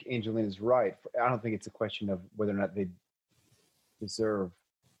 I think Angelina's right. I don't think it's a question of whether or not they deserve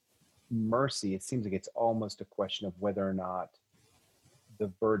mercy. It seems like it's almost a question of whether or not the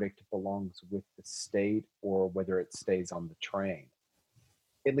verdict belongs with the state or whether it stays on the train.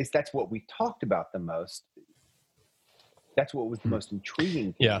 At least that's what we talked about the most. That's what was the most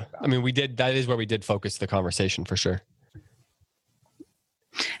intriguing thing about. I mean, that is where we did focus the conversation for sure.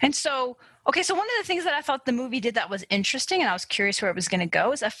 And so, okay, so one of the things that I thought the movie did that was interesting, and I was curious where it was going to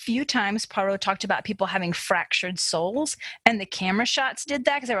go, is a few times Poirot talked about people having fractured souls, and the camera shots did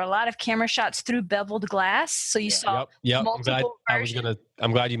that because there were a lot of camera shots through beveled glass. So you saw multiple versions.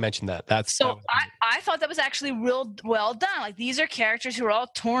 I'm glad you mentioned that. I thought that was actually real well done. Like, these are characters who are all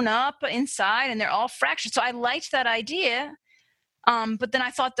torn up inside, and they're all fractured. So I liked that idea. But then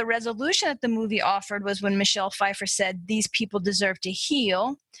I thought the resolution that the movie offered was when Michelle Pfeiffer said, these people deserve to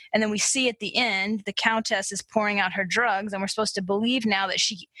heal. And then we see at the end, the Countess is pouring out her drugs, and we're supposed to believe now that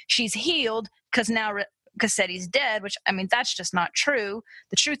she's healed because now Cassetti's dead, which, I mean, that's just not true.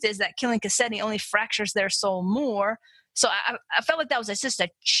 The truth is that killing Cassetti only fractures their soul more. So I felt like that was just a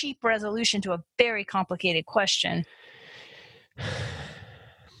cheap resolution to a very complicated question.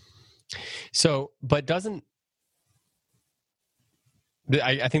 So, but doesn't...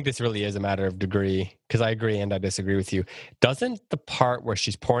 I think this really is a matter of degree, because I agree and I disagree with you. Doesn't the part where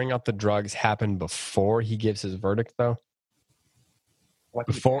she's pouring out the drugs happen before he gives his verdict, though?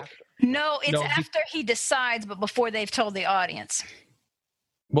 Before? No, it's after he decides, but before they've told the audience.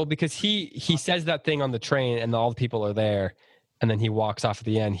 Well, because he says that thing on the train and all the people are there, and then he walks off at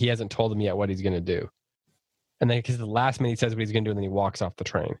the end. He hasn't told them yet what he's going to do. And then because the last minute he says what he's going to do, and then he walks off the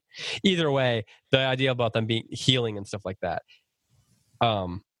train. Either way, the idea about them being healing and stuff like that.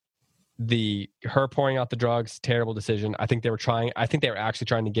 Her pouring out the drugs, terrible decision. I think they were actually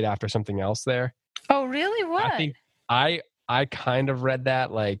trying to get after something else there. Oh, really? What? I think I kind of read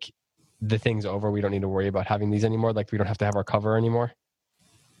that like the thing's over. We don't need to worry about having these anymore. Like we don't have to have our cover anymore.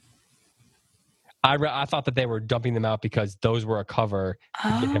 I thought that they were dumping them out because those were a cover to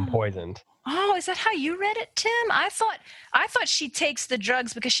get him poisoned. Oh, is that how you read it, Tim? I thought she takes the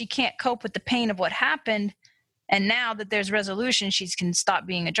drugs because she can't cope with the pain of what happened. And now that there's resolution, she can stop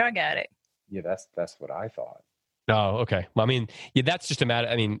being a drug addict. Yeah, that's what I thought. Oh, okay. Well, I mean, yeah, that's just a matter.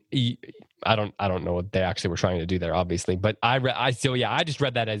 I mean, I don't know what they actually were trying to do there, obviously. But I just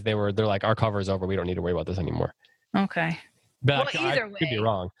read that as they're like, our cover is over. We don't need to worry about this anymore. Okay. But well, either way, could be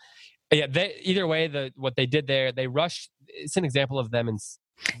wrong. Yeah. Either way, what they did there, they rushed. It's an example of them, and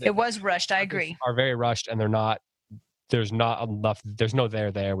it was rushed. I agree. Are very rushed, and they're not. There's not enough. There's no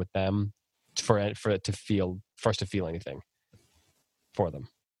there with them for us to feel anything for them.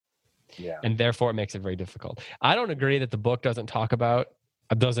 Yeah. And therefore it makes it very difficult. I don't agree that the book doesn't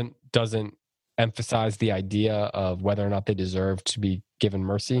emphasize the idea of whether or not they deserve to be given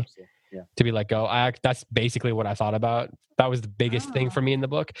mercy. Yeah. To be let go. That's basically what I thought about. That was the biggest thing for me in the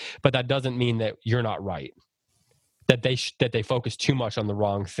book, but that doesn't mean that you're not right. That they focus too much on the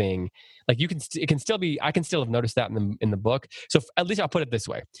wrong thing. Like I can still have noticed that in the book. So at least I'll put it this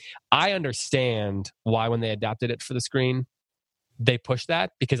way. I understand why when they adapted it for the screen, they pushed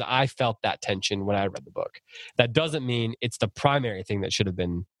that, because I felt that tension when I read the book. That doesn't mean it's the primary thing that should have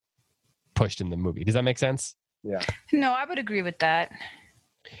been pushed in the movie. Does that make sense? Yeah. No, I would agree with that.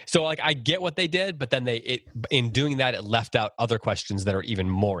 So like I get what they did, but then in doing that, it left out other questions that are even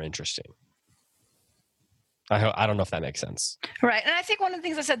more interesting. I don't know if that makes sense. Right. And I think one of the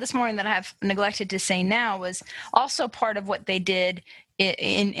things I said this morning that I have neglected to say now was also part of what they did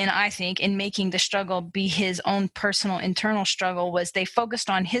in making the struggle be his own personal internal struggle was they focused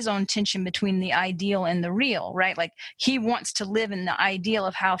on his own tension between the ideal and the real, right? Like he wants to live in the ideal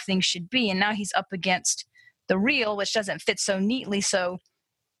of how things should be. And now he's up against the real, which doesn't fit so neatly. So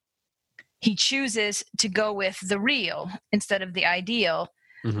he chooses to go with the real instead of the ideal.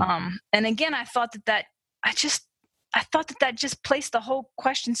 Mm-hmm. And again, I thought that just placed the whole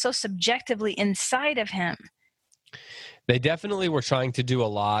question so subjectively inside of him. They definitely were trying to do a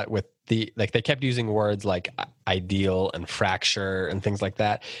lot with they kept using words like ideal and fracture and things like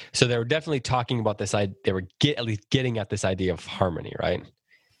that. So they were definitely talking about this. They were at least getting at this idea of harmony, right?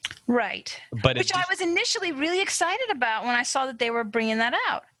 Right. Which I was initially really excited about when I saw that they were bringing that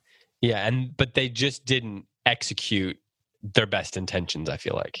out. Yeah. But they just didn't execute their best intentions, I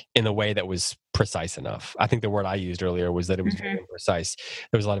feel like, in a way that was precise enough. I think the word I used earlier was that it was very imprecise.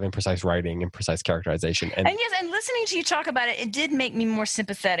 There was a lot of imprecise writing, imprecise characterization. And yes, and listening to you talk about it, it did make me more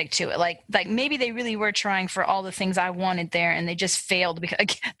sympathetic to it. Like maybe they really were trying for all the things I wanted there, and they just failed because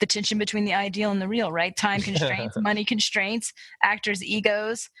the tension between the ideal and the real, right? Time constraints, money constraints, actors'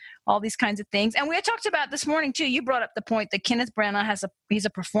 egos, all these kinds of things. And we had talked about this morning too. You brought up the point that Kenneth Branagh he's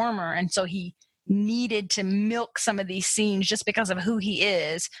a performer, and so he needed to milk some of these scenes just because of who he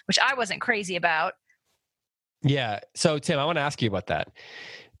is, which I wasn't crazy about. Yeah. So Tim, I want to ask you about that,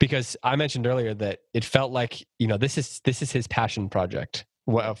 because I mentioned earlier that it felt like, this is his passion project.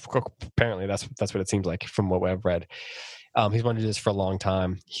 Well, apparently that's what it seems like from what I've read. He's wanted to do this for a long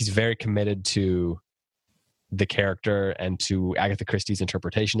time. He's very committed to the character and to Agatha Christie's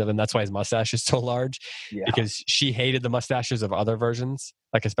interpretation of him. That's why his mustache is so large, because she hated the mustaches of other versions,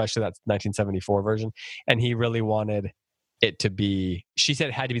 like especially that 1974 version. And he really wanted it to be, she said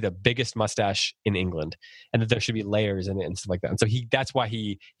it had to be the biggest mustache in England and that there should be layers in it and stuff like that. And so that's why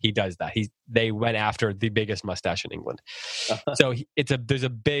he does that. They went after the biggest mustache in England. So he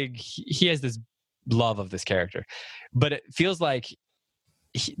has this love of this character, but it feels like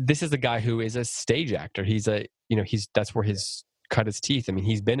this is a guy who is a stage actor. That's where he's cut his teeth. I mean,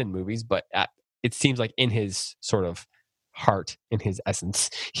 he's been in movies, but it seems like in his sort of heart, in his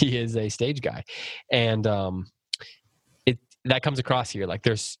essence, he is a stage guy. And, that comes across here. Like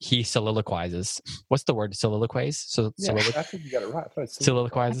he soliloquizes. What's the word? Soliloquies? I think you got it right.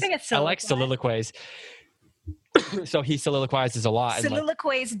 Soliloquizes. I think it's I like soliloquies. So he soliloquizes a lot.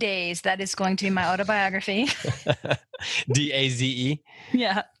 Soliloquies Days. That is going to be my autobiography. DAZE.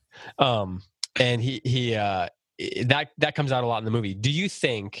 Yeah. And he that comes out a lot in the movie. Do you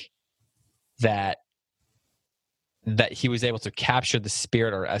think that he was able to capture the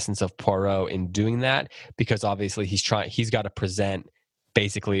spirit or essence of Poirot in doing that? Because obviously he's got to present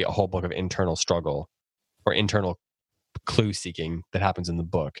basically a whole book of internal struggle or internal clue seeking that happens in the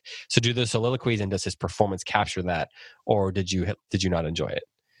book. So do the soliloquies and does his performance capture that, or did you not enjoy it?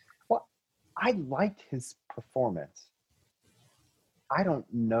 Well, I liked his performance. I don't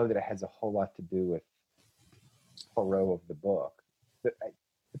know that it has a whole lot to do with Poirot of the book. The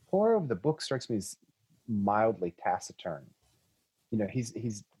Poirot of the book strikes me as mildly taciturn.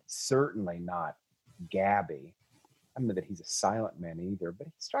 He's certainly not gabby. I don't know that he's a silent man either, but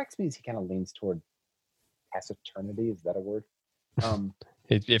he strikes me as he kind of leans toward taciturnity. Is that a word?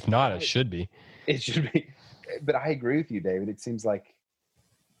 If not, it should be. It should be. But I agree with you, David. It seems like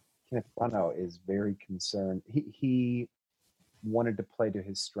Kenneth Branagh is very concerned. He wanted to play to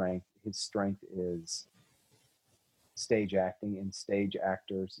his strength. His strength is stage acting, and stage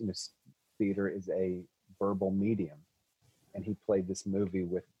actors, theater is a verbal medium, and he played this movie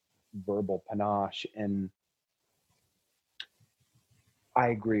with verbal panache. And I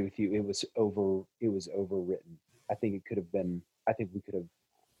agree with you. It was overwritten. I think we could have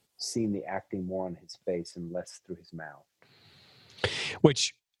seen the acting more on his face and less through his mouth.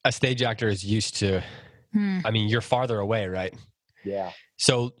 Which a stage actor is used to. I mean, you're farther away, right? Yeah.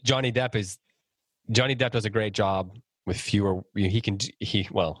 So Johnny Depp does a great job with fewer.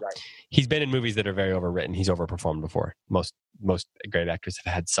 He's been in movies that are very overwritten. He's overperformed before. Most great actors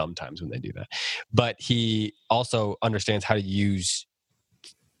have had some times when they do that, but he also understands how to use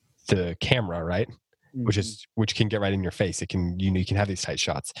the camera, right? Mm-hmm. Which can get right in your face. It can, you can have these tight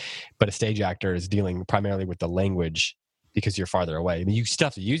shots, but a stage actor is dealing primarily with the language because you're farther away. I mean, you still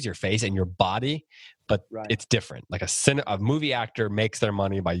have to use your face and your body, but it's different. Like a movie actor makes their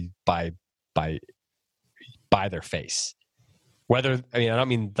money by their face. I don't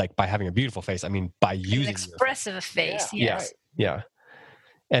mean like by having a beautiful face. I mean by using an expressive face. Yeah. Yes. Yeah.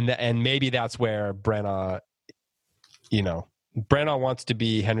 And maybe that's where Branagh wants to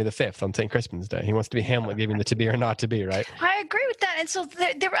be Henry V on St. Crispin's Day. He wants to be Hamlet, giving the to be or not to be, right? I agree with that. And so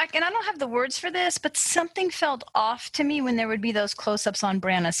and I don't have the words for this, but something felt off to me when there would be those close-ups on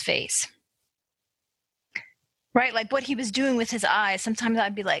Branagh's face. Right? Like what he was doing with his eyes. Sometimes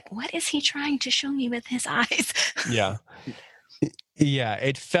I'd be like, what is he trying to show me with his eyes? Yeah. Yeah.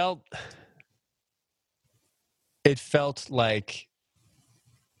 It felt like,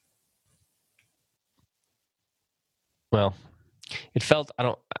 well, it felt, I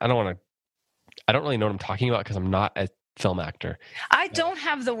don't really know what I'm talking about because I'm not a film actor. I don't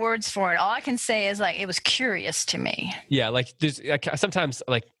have the words for it. All I can say is like, it was curious to me. Yeah. Like sometimes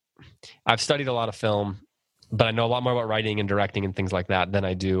like I've studied a lot of film, but I know a lot more about writing and directing and things like that than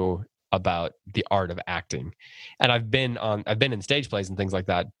I do about the art of acting. And I've been in stage plays and things like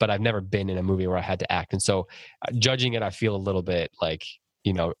that, but I've never been in a movie where I had to act. And so judging it, I feel a little bit like,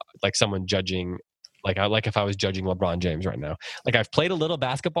 like someone judging, like if I was judging LeBron James right now. Like I've played a little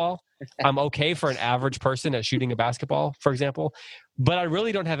basketball. I'm okay for an average person at shooting a basketball, for example, but I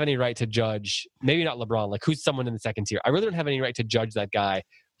really don't have any right to judge, maybe not LeBron, like who's someone in the second tier. I really don't have any right to judge that guy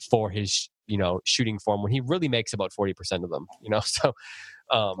for his, shooting form when he really makes about 40% of them, so,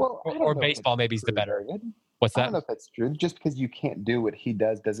 or baseball maybe is the better. What's that? I don't know if that's true. Just because you can't do what he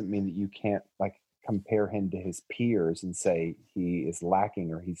does doesn't mean that you can't like compare him to his peers and say he is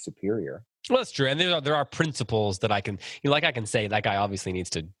lacking or he's superior. Well, that's true. And there are principles that I can, like I can say that guy obviously needs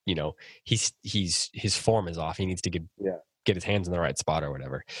to, his form is off. He needs to get his hands in the right spot or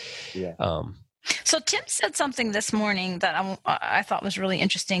whatever. Yeah. So So Tim said something this morning that I thought was really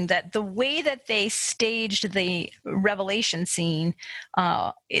interesting, that the way that they staged the revelation scene,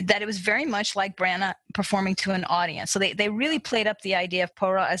 that it was very much like Branagh performing to an audience. So they really played up the idea of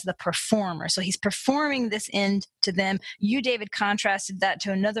Poirot as the performer. So he's performing this end to them. You, David, contrasted that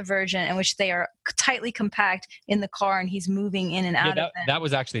to another version in which they are tightly compact in the car and he's moving in and out of them. That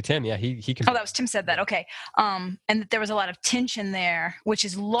was actually Tim. Yeah, he Oh, that was Tim said that. Okay. And that there was a lot of tension there, which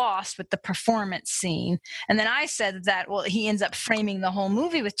is lost with the performance scene. And then I said that, well, he ends up framing the whole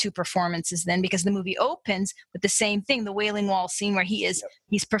movie with two performances then, because the movie opens with the same thing, the Wailing Wall scene where he's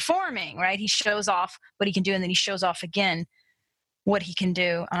performing, right? He shows off what he can do and then he shows off again what he can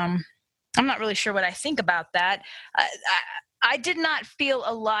do. I'm not really sure what I think about that. I did not feel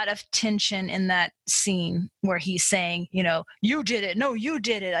a lot of tension in that scene where he's saying, you know, you did it. No, you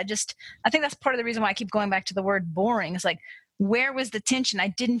did it. I think that's part of the reason why I keep going back to the word boring. It's like, where was the tension? I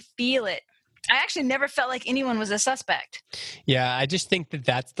didn't feel it. I actually never felt like anyone was a suspect. Yeah, I just think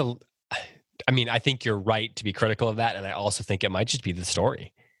I think you're right to be critical of that. And I also think it might just be the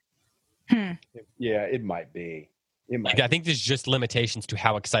story. Yeah, it might be. I think there's just limitations to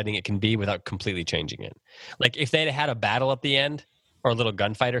how exciting it can be without completely changing it. Like if they'd had a battle at the end or a little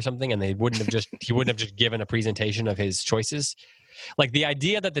gunfight or something, and he wouldn't have just given a presentation of his choices. Like the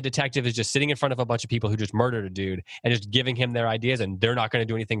idea that the detective is just sitting in front of a bunch of people who just murdered a dude and just giving him their ideas and they're not going to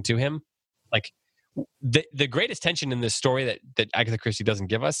do anything to him. Like the greatest tension in this story that Agatha Christie doesn't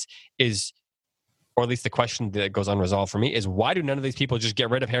give us is, or at least the question that goes unresolved for me, is why do none of these people just get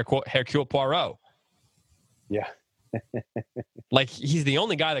rid of Hercule Poirot? Yeah. Like he's the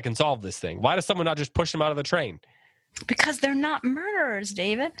only guy that can solve this thing. Why does someone not just push him out of the train? Because they're not murderers,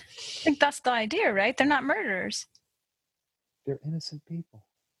 David. I think that's the idea, right? They're not murderers. They're innocent people.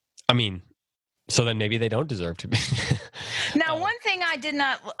 I mean, so then maybe they don't deserve to be. Now, one thing I did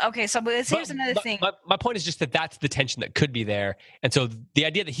not... Okay, so here's another thing. My point is just that's the tension that could be there. And so the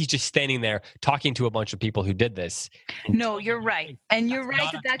idea that he's just standing there talking to a bunch of people who did this. No, you're right. And you're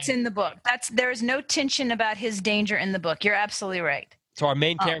right that's in the book. There is no tension about his danger in the book. You're absolutely right. So our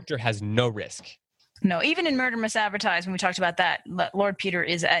main character has no risk. No, even in Murder Must Advertise, when we talked about that, Lord Peter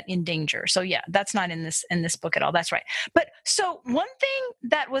is in danger. So yeah, that's not in this book at all. That's right. But so one thing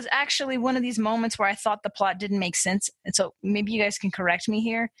that was actually one of these moments where I thought the plot didn't make sense, and so maybe you guys can correct me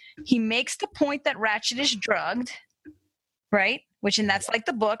here. He makes the point that Ratched is drugged, right? And that's like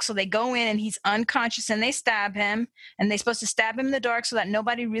the book. So they go in and he's unconscious and they stab him, and they're supposed to stab him in the dark so that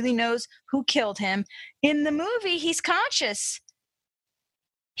nobody really knows who killed him. In the movie, he's conscious.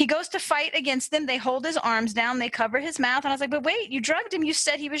 He goes to fight against them. They hold his arms down. They cover his mouth. And I was like, but wait, you drugged him. You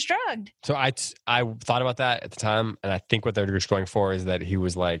said he was drugged. So I thought about that at the time. And I think what they're just going for is that he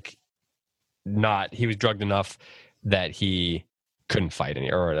was he was drugged enough that he couldn't fight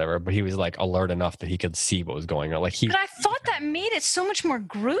or whatever, but he was like alert enough that he could see what was going on. But I thought that made it so much more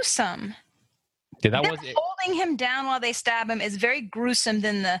gruesome. Holding him down while they stab him is very gruesome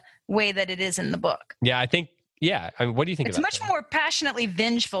than the way that it is in the book. Yeah, I think. Yeah, I mean, what do you think? It's much more passionately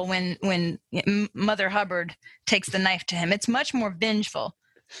vengeful when Mother Hubbard takes the knife to him. It's much more vengeful.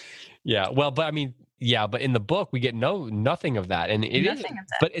 Yeah, well, but I mean, but in the book we get nothing of that, and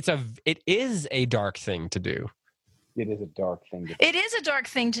But it is a dark thing to do. It is a dark thing to do. It is a dark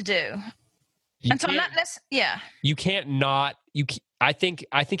thing to do. And so I'm not necessarily. Yeah. You can't not. I think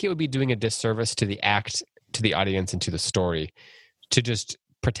it would be doing a disservice to the act, to the audience, and to the story, to just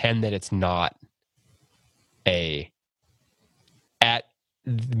pretend that it's not at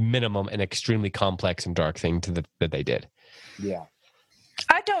minimum an extremely complex and dark thing that they did. Yeah.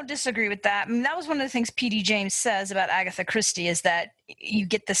 I don't disagree with that. I mean, that was one of the things P.D. James says about Agatha Christie, is that you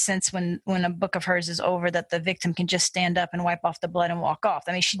get the sense when a book of hers is over that the victim can just stand up and wipe off the blood and walk off.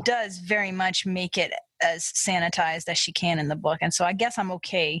 I mean, she does very much make it as sanitized as she can in the book. And so I guess I'm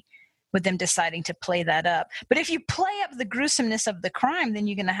okay with them deciding to play that up. But if you play up the gruesomeness of the crime, then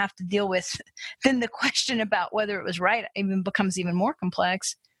you're going to have to deal with, then the question about whether it was right even becomes even more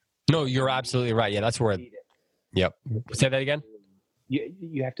complex. No, you're absolutely right. Yeah, that's where yep. Say that again.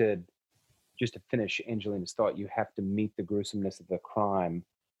 You have to, just to finish Angelina's thought, you have to meet the gruesomeness of the crime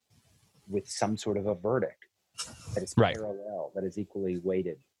with some sort of a verdict that is parallel, that is equally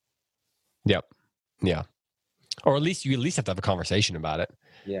weighted. Yep. Yeah. Or at least you have to have a conversation about it.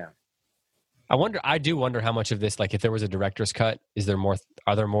 Yeah. I do wonder how much of this, like if there was a director's cut,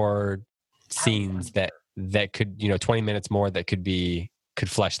 are there more scenes that could, 20 minutes more that could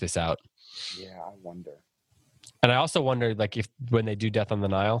flesh this out? Yeah, I wonder. And I also wonder, like, if when they do Death on the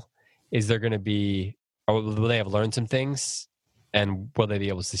Nile, is there going to be, or will they have learned some things, and will they be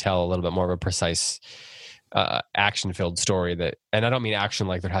able to tell a little bit more of a precise action-filled story and I don't mean action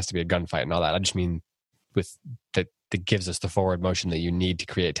like there has to be a gunfight and all that. I just mean with that gives us the forward motion that you need to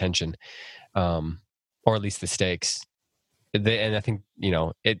create tension, or at least the stakes. And I think,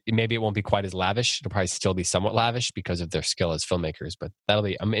 maybe it won't be quite as lavish. It'll probably still be somewhat lavish because of their skill as filmmakers, but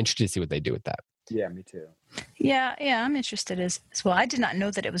I'm interested to see what they do with that. Yeah, me too. Yeah, I'm interested as well. I did not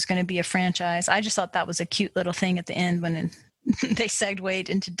know that it was going to be a franchise. I just thought that was a cute little thing at the end when they segued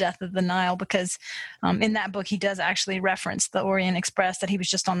into Death of the Nile, because in that book he does actually reference the Orient Express, that he was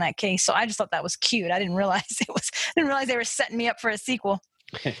just on that case. So I just thought that was cute. I didn't realize they were setting me up for a sequel.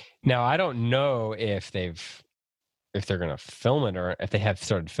 Now I don't know if they're going to film it or if they have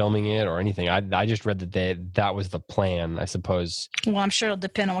started filming it or anything. I just read that was the plan, I suppose. Well, I'm sure it'll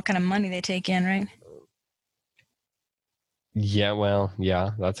depend on what kind of money they take in, right? Yeah, well,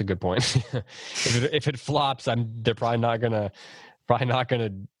 yeah, that's a good point. if it flops, they're probably not gonna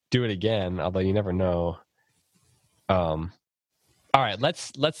do it again. Although you never know. All right,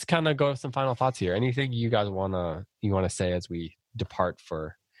 let's kind of go with some final thoughts here. Anything you guys wanna say as we depart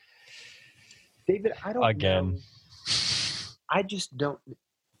for? David, I don't again. know. I just don't.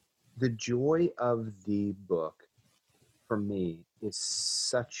 The joy of the book, for me, is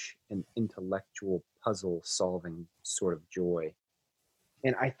such an intellectual puzzle-solving sort of joy.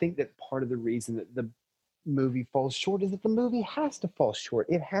 And I think that part of the reason that the movie falls short is that the movie has to fall short.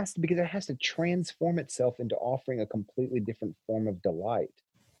 It has to, because it has to transform itself into offering a completely different form of delight,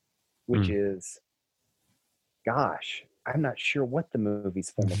 which is, gosh, I'm not sure what the movie's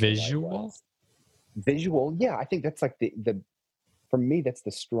form of visual delight was. Visual, yeah, I think that's like the for me, that's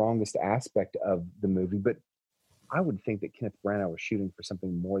the strongest aspect of the movie. But I would think that Kenneth Branagh was shooting for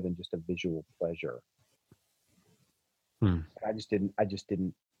something more than just a visual pleasure. I just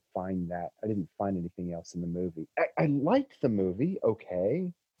didn't find that. I didn't find anything else in the movie. I liked the movie,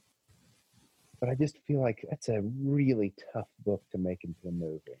 okay, but I just feel like that's a really tough book to make into a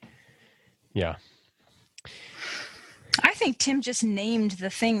movie. Yeah. I think Tim just named the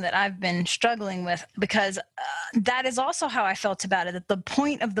thing that I've been struggling with, because that is also how I felt about it, that the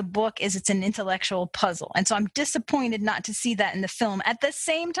point of the book is it's an intellectual puzzle. And so I'm disappointed not to see that in the film, at the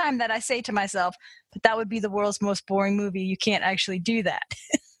same time that I say to myself, but that would be the world's most boring movie. You can't actually do that.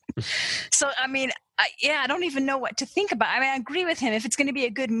 So, I mean, I don't even know what to think about. I mean, I agree with him. If it's going to be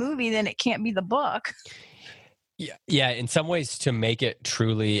a good movie, then it can't be the book. Yeah. In some ways, to make it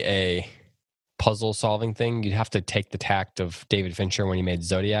truly a puzzle solving thing, you'd have to take the tact of David Fincher when he made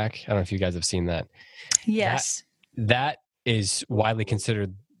Zodiac. I don't know if you guys have seen that. Yes. That is widely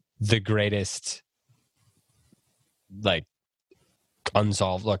considered the greatest, like,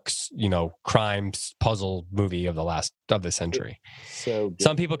 unsolved, crimes puzzle movie of the century. So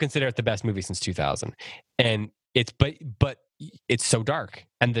some people consider it the best movie since 2000, and but it's so dark,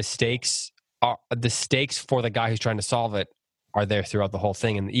 and the stakes for the guy who's trying to solve it are there throughout the whole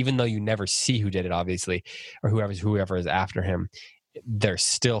thing. And even though you never see who did it, obviously, or whoever is after him, they're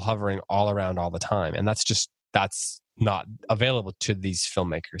still hovering all around all the time. And that's not available to these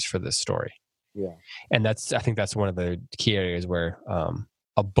filmmakers for this story. Yeah. And I think that's one of the key areas where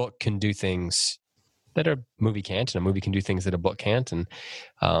a book can do things that a movie can't, and a movie can do things that a book can't. And,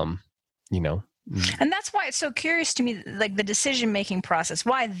 And that's why it's so curious to me, like the decision-making process.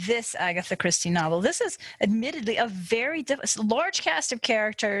 Why this Agatha Christie novel? This is admittedly a very large cast of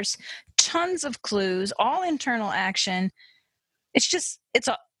characters, tons of clues, all internal action. It's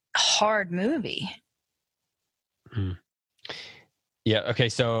a hard movie. Yeah. Okay.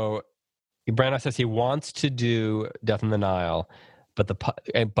 So Branagh says he wants to do Death in the Nile, but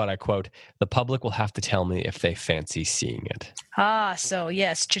I quote, "The public will have to tell me if they fancy seeing it." So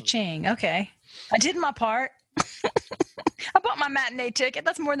yes, cha-ching. Okay. I did my part. I bought my matinee ticket.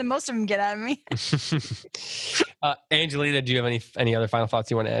 That's more than most of them get out of me. Angelina, do you have any other final thoughts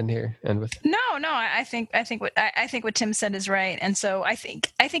you want to end with? No. I think what Tim said is right. And so I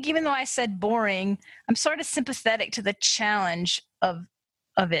think even though I said boring, I'm sort of sympathetic to the challenge of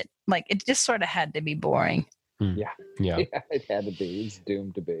it. Like, it just sort of had to be boring. Yeah, it had to be. It's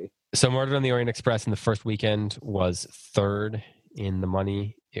doomed to be. So Murder on the Orient Express in the first weekend was third in the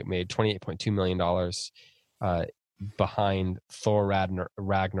money. It made $28.2 million behind Thor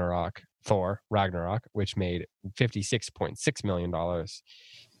Ragnarok, which made $56.6 million,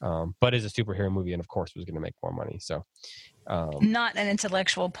 but is a superhero movie and, of course, was going to make more money. So, not an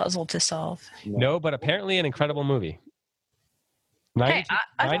intellectual puzzle to solve. No, but apparently an incredible movie.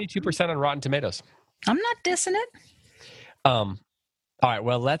 92% on Rotten Tomatoes. I'm not dissing it. All right.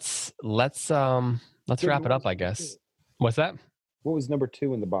 Well, let's wrap it up, I guess. What's that? What was number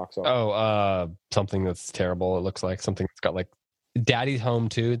 2 in the box office? Something that's terrible. It looks like something that's got like Daddy's Home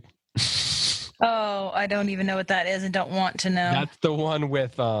 2. Oh, I don't even know what that is and don't want to know. That's the one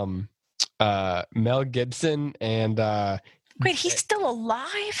with Mel Gibson and Wait, he's still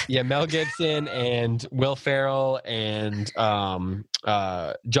alive? yeah, Mel Gibson and Will Ferrell and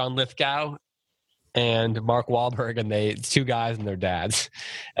John Lithgow and Mark Wahlberg, and it's two guys and their dads,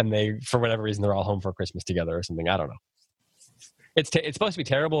 and they, for whatever reason, they're all home for Christmas together or something. I don't know. It's supposed to be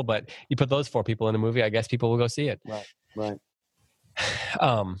terrible, but you put those four people in a movie, I guess people will go see it. Right.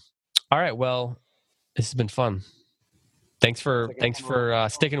 All right. Well, this has been fun. Thanks for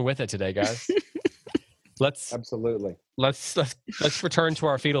sticking with it today, guys. Let's return to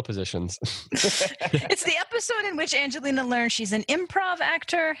our fetal positions. It's the episode in which Angelina learns she's an improv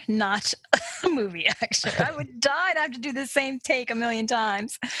actor, not a movie actor. I would die to have to do the same take a million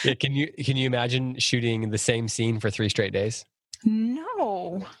times. Yeah, can you imagine shooting the same scene for 3 straight days?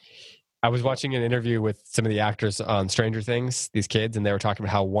 No. I was watching an interview with some of the actors on Stranger Things, these kids, and they were talking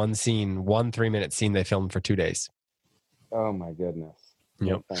about how one 3-minute scene they filmed for 2 days. Oh my goodness.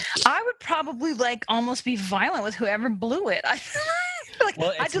 Yep. I would probably almost be violent with whoever blew it.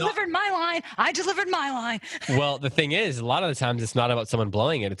 I delivered my line. Well, the thing is, a lot of the times it's not about someone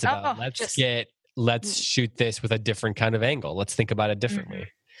blowing it. It's about let's shoot this with a different kind of angle. Let's think about it differently.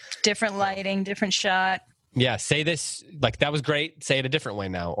 Different lighting, different shot. Yeah, say this, like, that was great. Say it a different way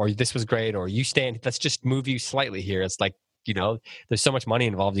now. Or this was great. Or let's just move you slightly here. It's like, there's so much money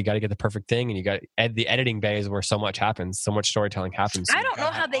involved. You got to get the perfect thing, and you got the editing bay is where so much happens, so much storytelling happens. I don't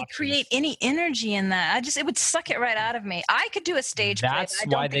know how they create any energy in that. It would suck it right out of me. I could do a stage play. That's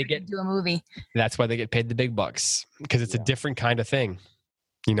why they do a movie. That's why they get paid the big bucks, because it's a different kind of thing.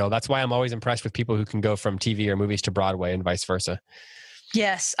 That's why I'm always impressed with people who can go from TV or movies to Broadway and vice versa.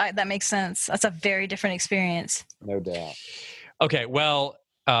 Yes, that makes sense. That's a very different experience. No doubt. Okay, well,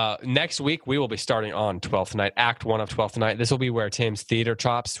 next week we will be starting on 12th Night, Act 1 of 12th Night. This will be where Tim's theater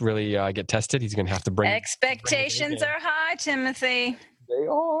chops really get tested. He's going to have to bring... Expectations are high, Timothy. They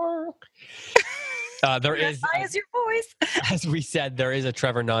are. There is... high as your voice. As we said, there is a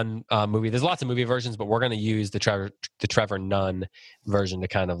Trevor Nunn movie. There's lots of movie versions, but we're going to use the Trevor Nunn version to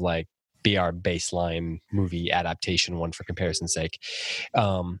kind of be our baseline movie adaptation one for comparison's sake.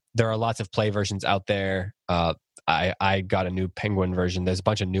 There are lots of play versions out there. I got a new Penguin version. There's a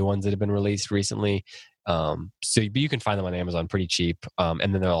bunch of new ones that have been released recently. But you can find them on Amazon pretty cheap.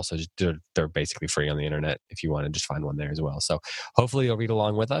 And then they're also they're basically free on the internet if you want to just find one there as well. So hopefully you'll read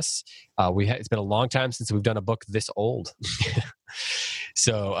along with us. It's been a long time since we've done a book this old.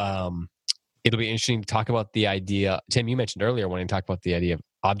 So it'll be interesting to talk about the idea. Tim, you mentioned earlier when you talked about the idea of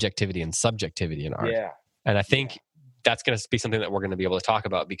objectivity and subjectivity in art. Yeah. And I think that's going to be something that we're going to be able to talk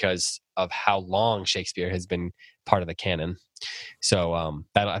about because of how long Shakespeare has been part of the canon. So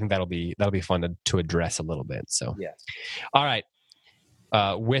I think that'll be fun to address a little bit. So yes. All right.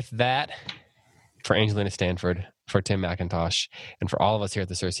 With that, for Angelina Stanford, for Tim McIntosh, and for all of us here at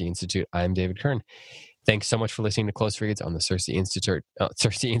the Cersei Institute, I'm David Kern. Thanks so much for listening to Close Reads on the Cersei Institute.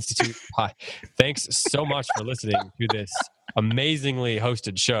 Hi. Thanks so much for listening to this amazingly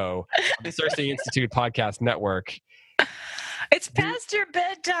hosted show on the Cersei Institute Podcast Network. It's past your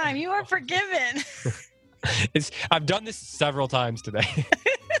bedtime. You are forgiven. I've done this several times today.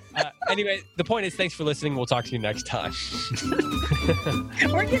 Anyway, the point is, thanks for listening. We'll talk to you next time.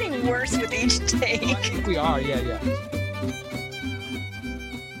 We're getting worse with each take. I think we are, yeah.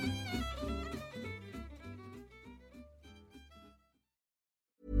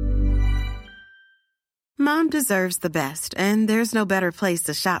 Mom deserves the best, and there's no better place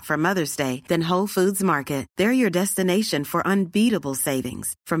to shop for Mother's Day than Whole Foods Market. They're your destination for unbeatable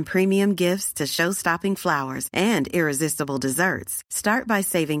savings, from premium gifts to show-stopping flowers and irresistible desserts. Start by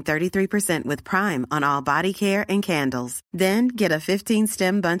saving 33% with Prime on all body care and candles. Then get a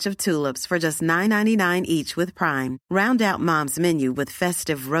 15-stem bunch of tulips for just $9.99 each with Prime. Round out Mom's menu with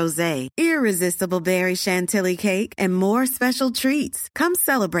festive rosé, irresistible berry chantilly cake, and more special treats. Come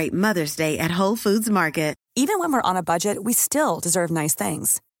celebrate Mother's Day at Whole Foods Market. Even when we're on a budget, we still deserve nice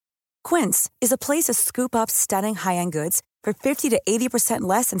things. Quince is a place to scoop up stunning high-end goods for 50 to 80%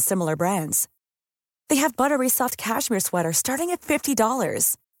 less than similar brands. They have buttery soft cashmere sweaters starting at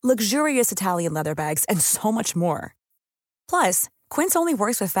 $50, luxurious Italian leather bags, and so much more. Plus, Quince only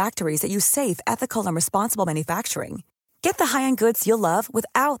works with factories that use safe, ethical, and responsible manufacturing. Get the high-end goods you'll love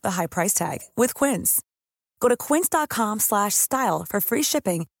without the high price tag with Quince. Go to quince.com/style for free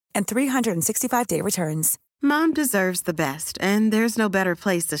shipping and 365-day returns. Mom deserves the best, and there's no better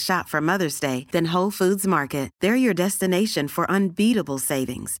place to shop for Mother's Day than Whole Foods Market. They're your destination for unbeatable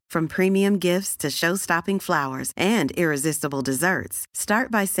savings, from premium gifts to show-stopping flowers and irresistible desserts. Start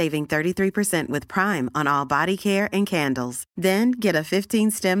by saving 33% with Prime on all body care and candles. Then get a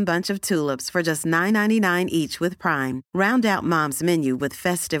 15-stem bunch of tulips for just $9.99 each with Prime. Round out Mom's menu with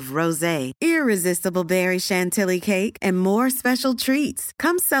festive rosé, irresistible berry chantilly cake, and more special treats.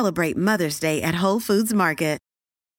 Come celebrate Mother's Day at Whole Foods Market.